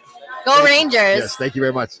 Good. Go Rangers. Yes, thank you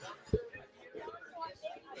very much.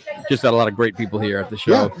 Just got a lot of great people here at the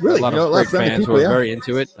show. Yeah, really. A lot of great fans people, who are very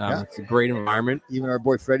into it. Yeah. It's a great environment. Even our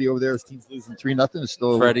boy Freddie over there, his team's losing 3-0.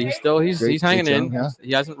 Still, Freddie, he's hanging in. Yeah.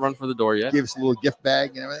 He hasn't run for the door yet. Gave us a little gift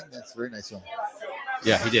bag and everything. That's very nice of him.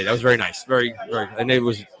 Yeah, he did. That was very nice. Very, very. And they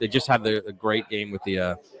just had a great game with the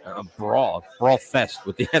a brawl fest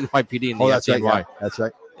with the NYPD and the FCNY. Right. Yeah, that's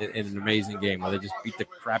right. In an amazing game where they just beat the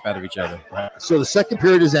crap out of each other. So the second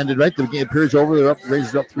period has ended, right? The game period's over. They're up.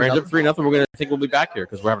 Rangers up 3-0. 3-0. I think we'll be back here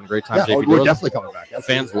because we're having a great time. Yeah, JP we're Doyle. definitely coming back.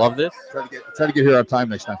 Absolutely. Fans love this. Try to get here on time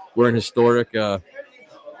next time. We're in historic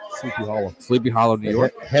Sleepy Hollow, New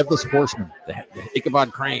York. Headless Horseman. The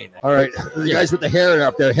Ichabod Crane. All right, the guys with the hair are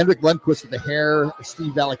up there. Hendrik Lundqvist with the hair.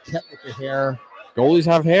 Steve Valaket with the hair. Goalies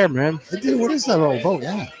have hair, man. They do. What is that all about?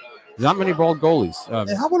 Yeah. There's not many bald goalies.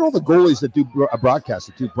 And how about all the goalies that do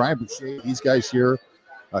broadcasting too? Brian Boucher, these guys here.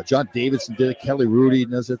 John Davidson did it. Kelly Rudy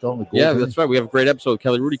does it on the goal. Yeah, that's right. We have a great episode of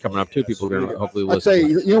Kelly Rudy coming up too. People are going to hopefully listen. I'd say,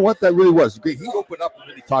 you know what? That really was great. He opened up and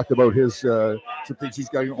really talked about his some things he's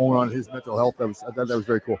got going on his mental health. I thought that was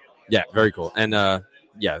very cool. Yeah, very cool. And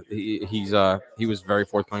he was very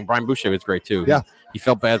forthcoming. Brian Boucher was great too. Yeah, he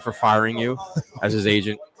felt bad for firing you as his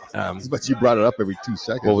agent. But you brought it up every 2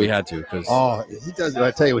 seconds. Well, we had to because he does.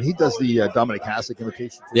 I tell you what, he does the Dominic Hasek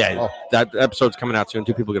imitation. Yeah, that episode's coming out soon.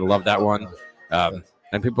 Two people are gonna love that one.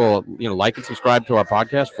 And people, like and subscribe to our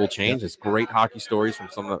podcast, Full Change. It's great hockey stories from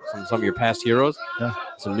some of your past heroes,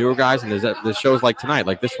 some newer guys, and there's shows like tonight,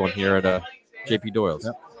 like this one here at JP Doyle's.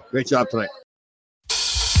 Yeah. Great job tonight.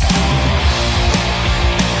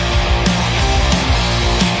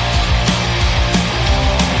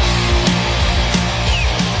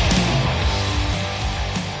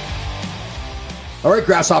 All right,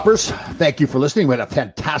 Grasshoppers, thank you for listening. We had a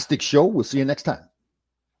fantastic show. We'll see you next time.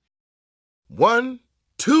 1,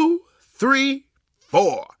 2, 3,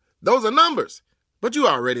 4. Those are numbers, but you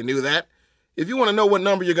already knew that. If you want to know what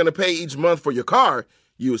number you're going to pay each month for your car,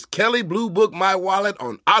 use Kelley Blue Book My Wallet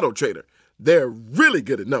on Auto Trader. They're really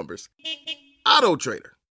good at numbers. Auto Trader.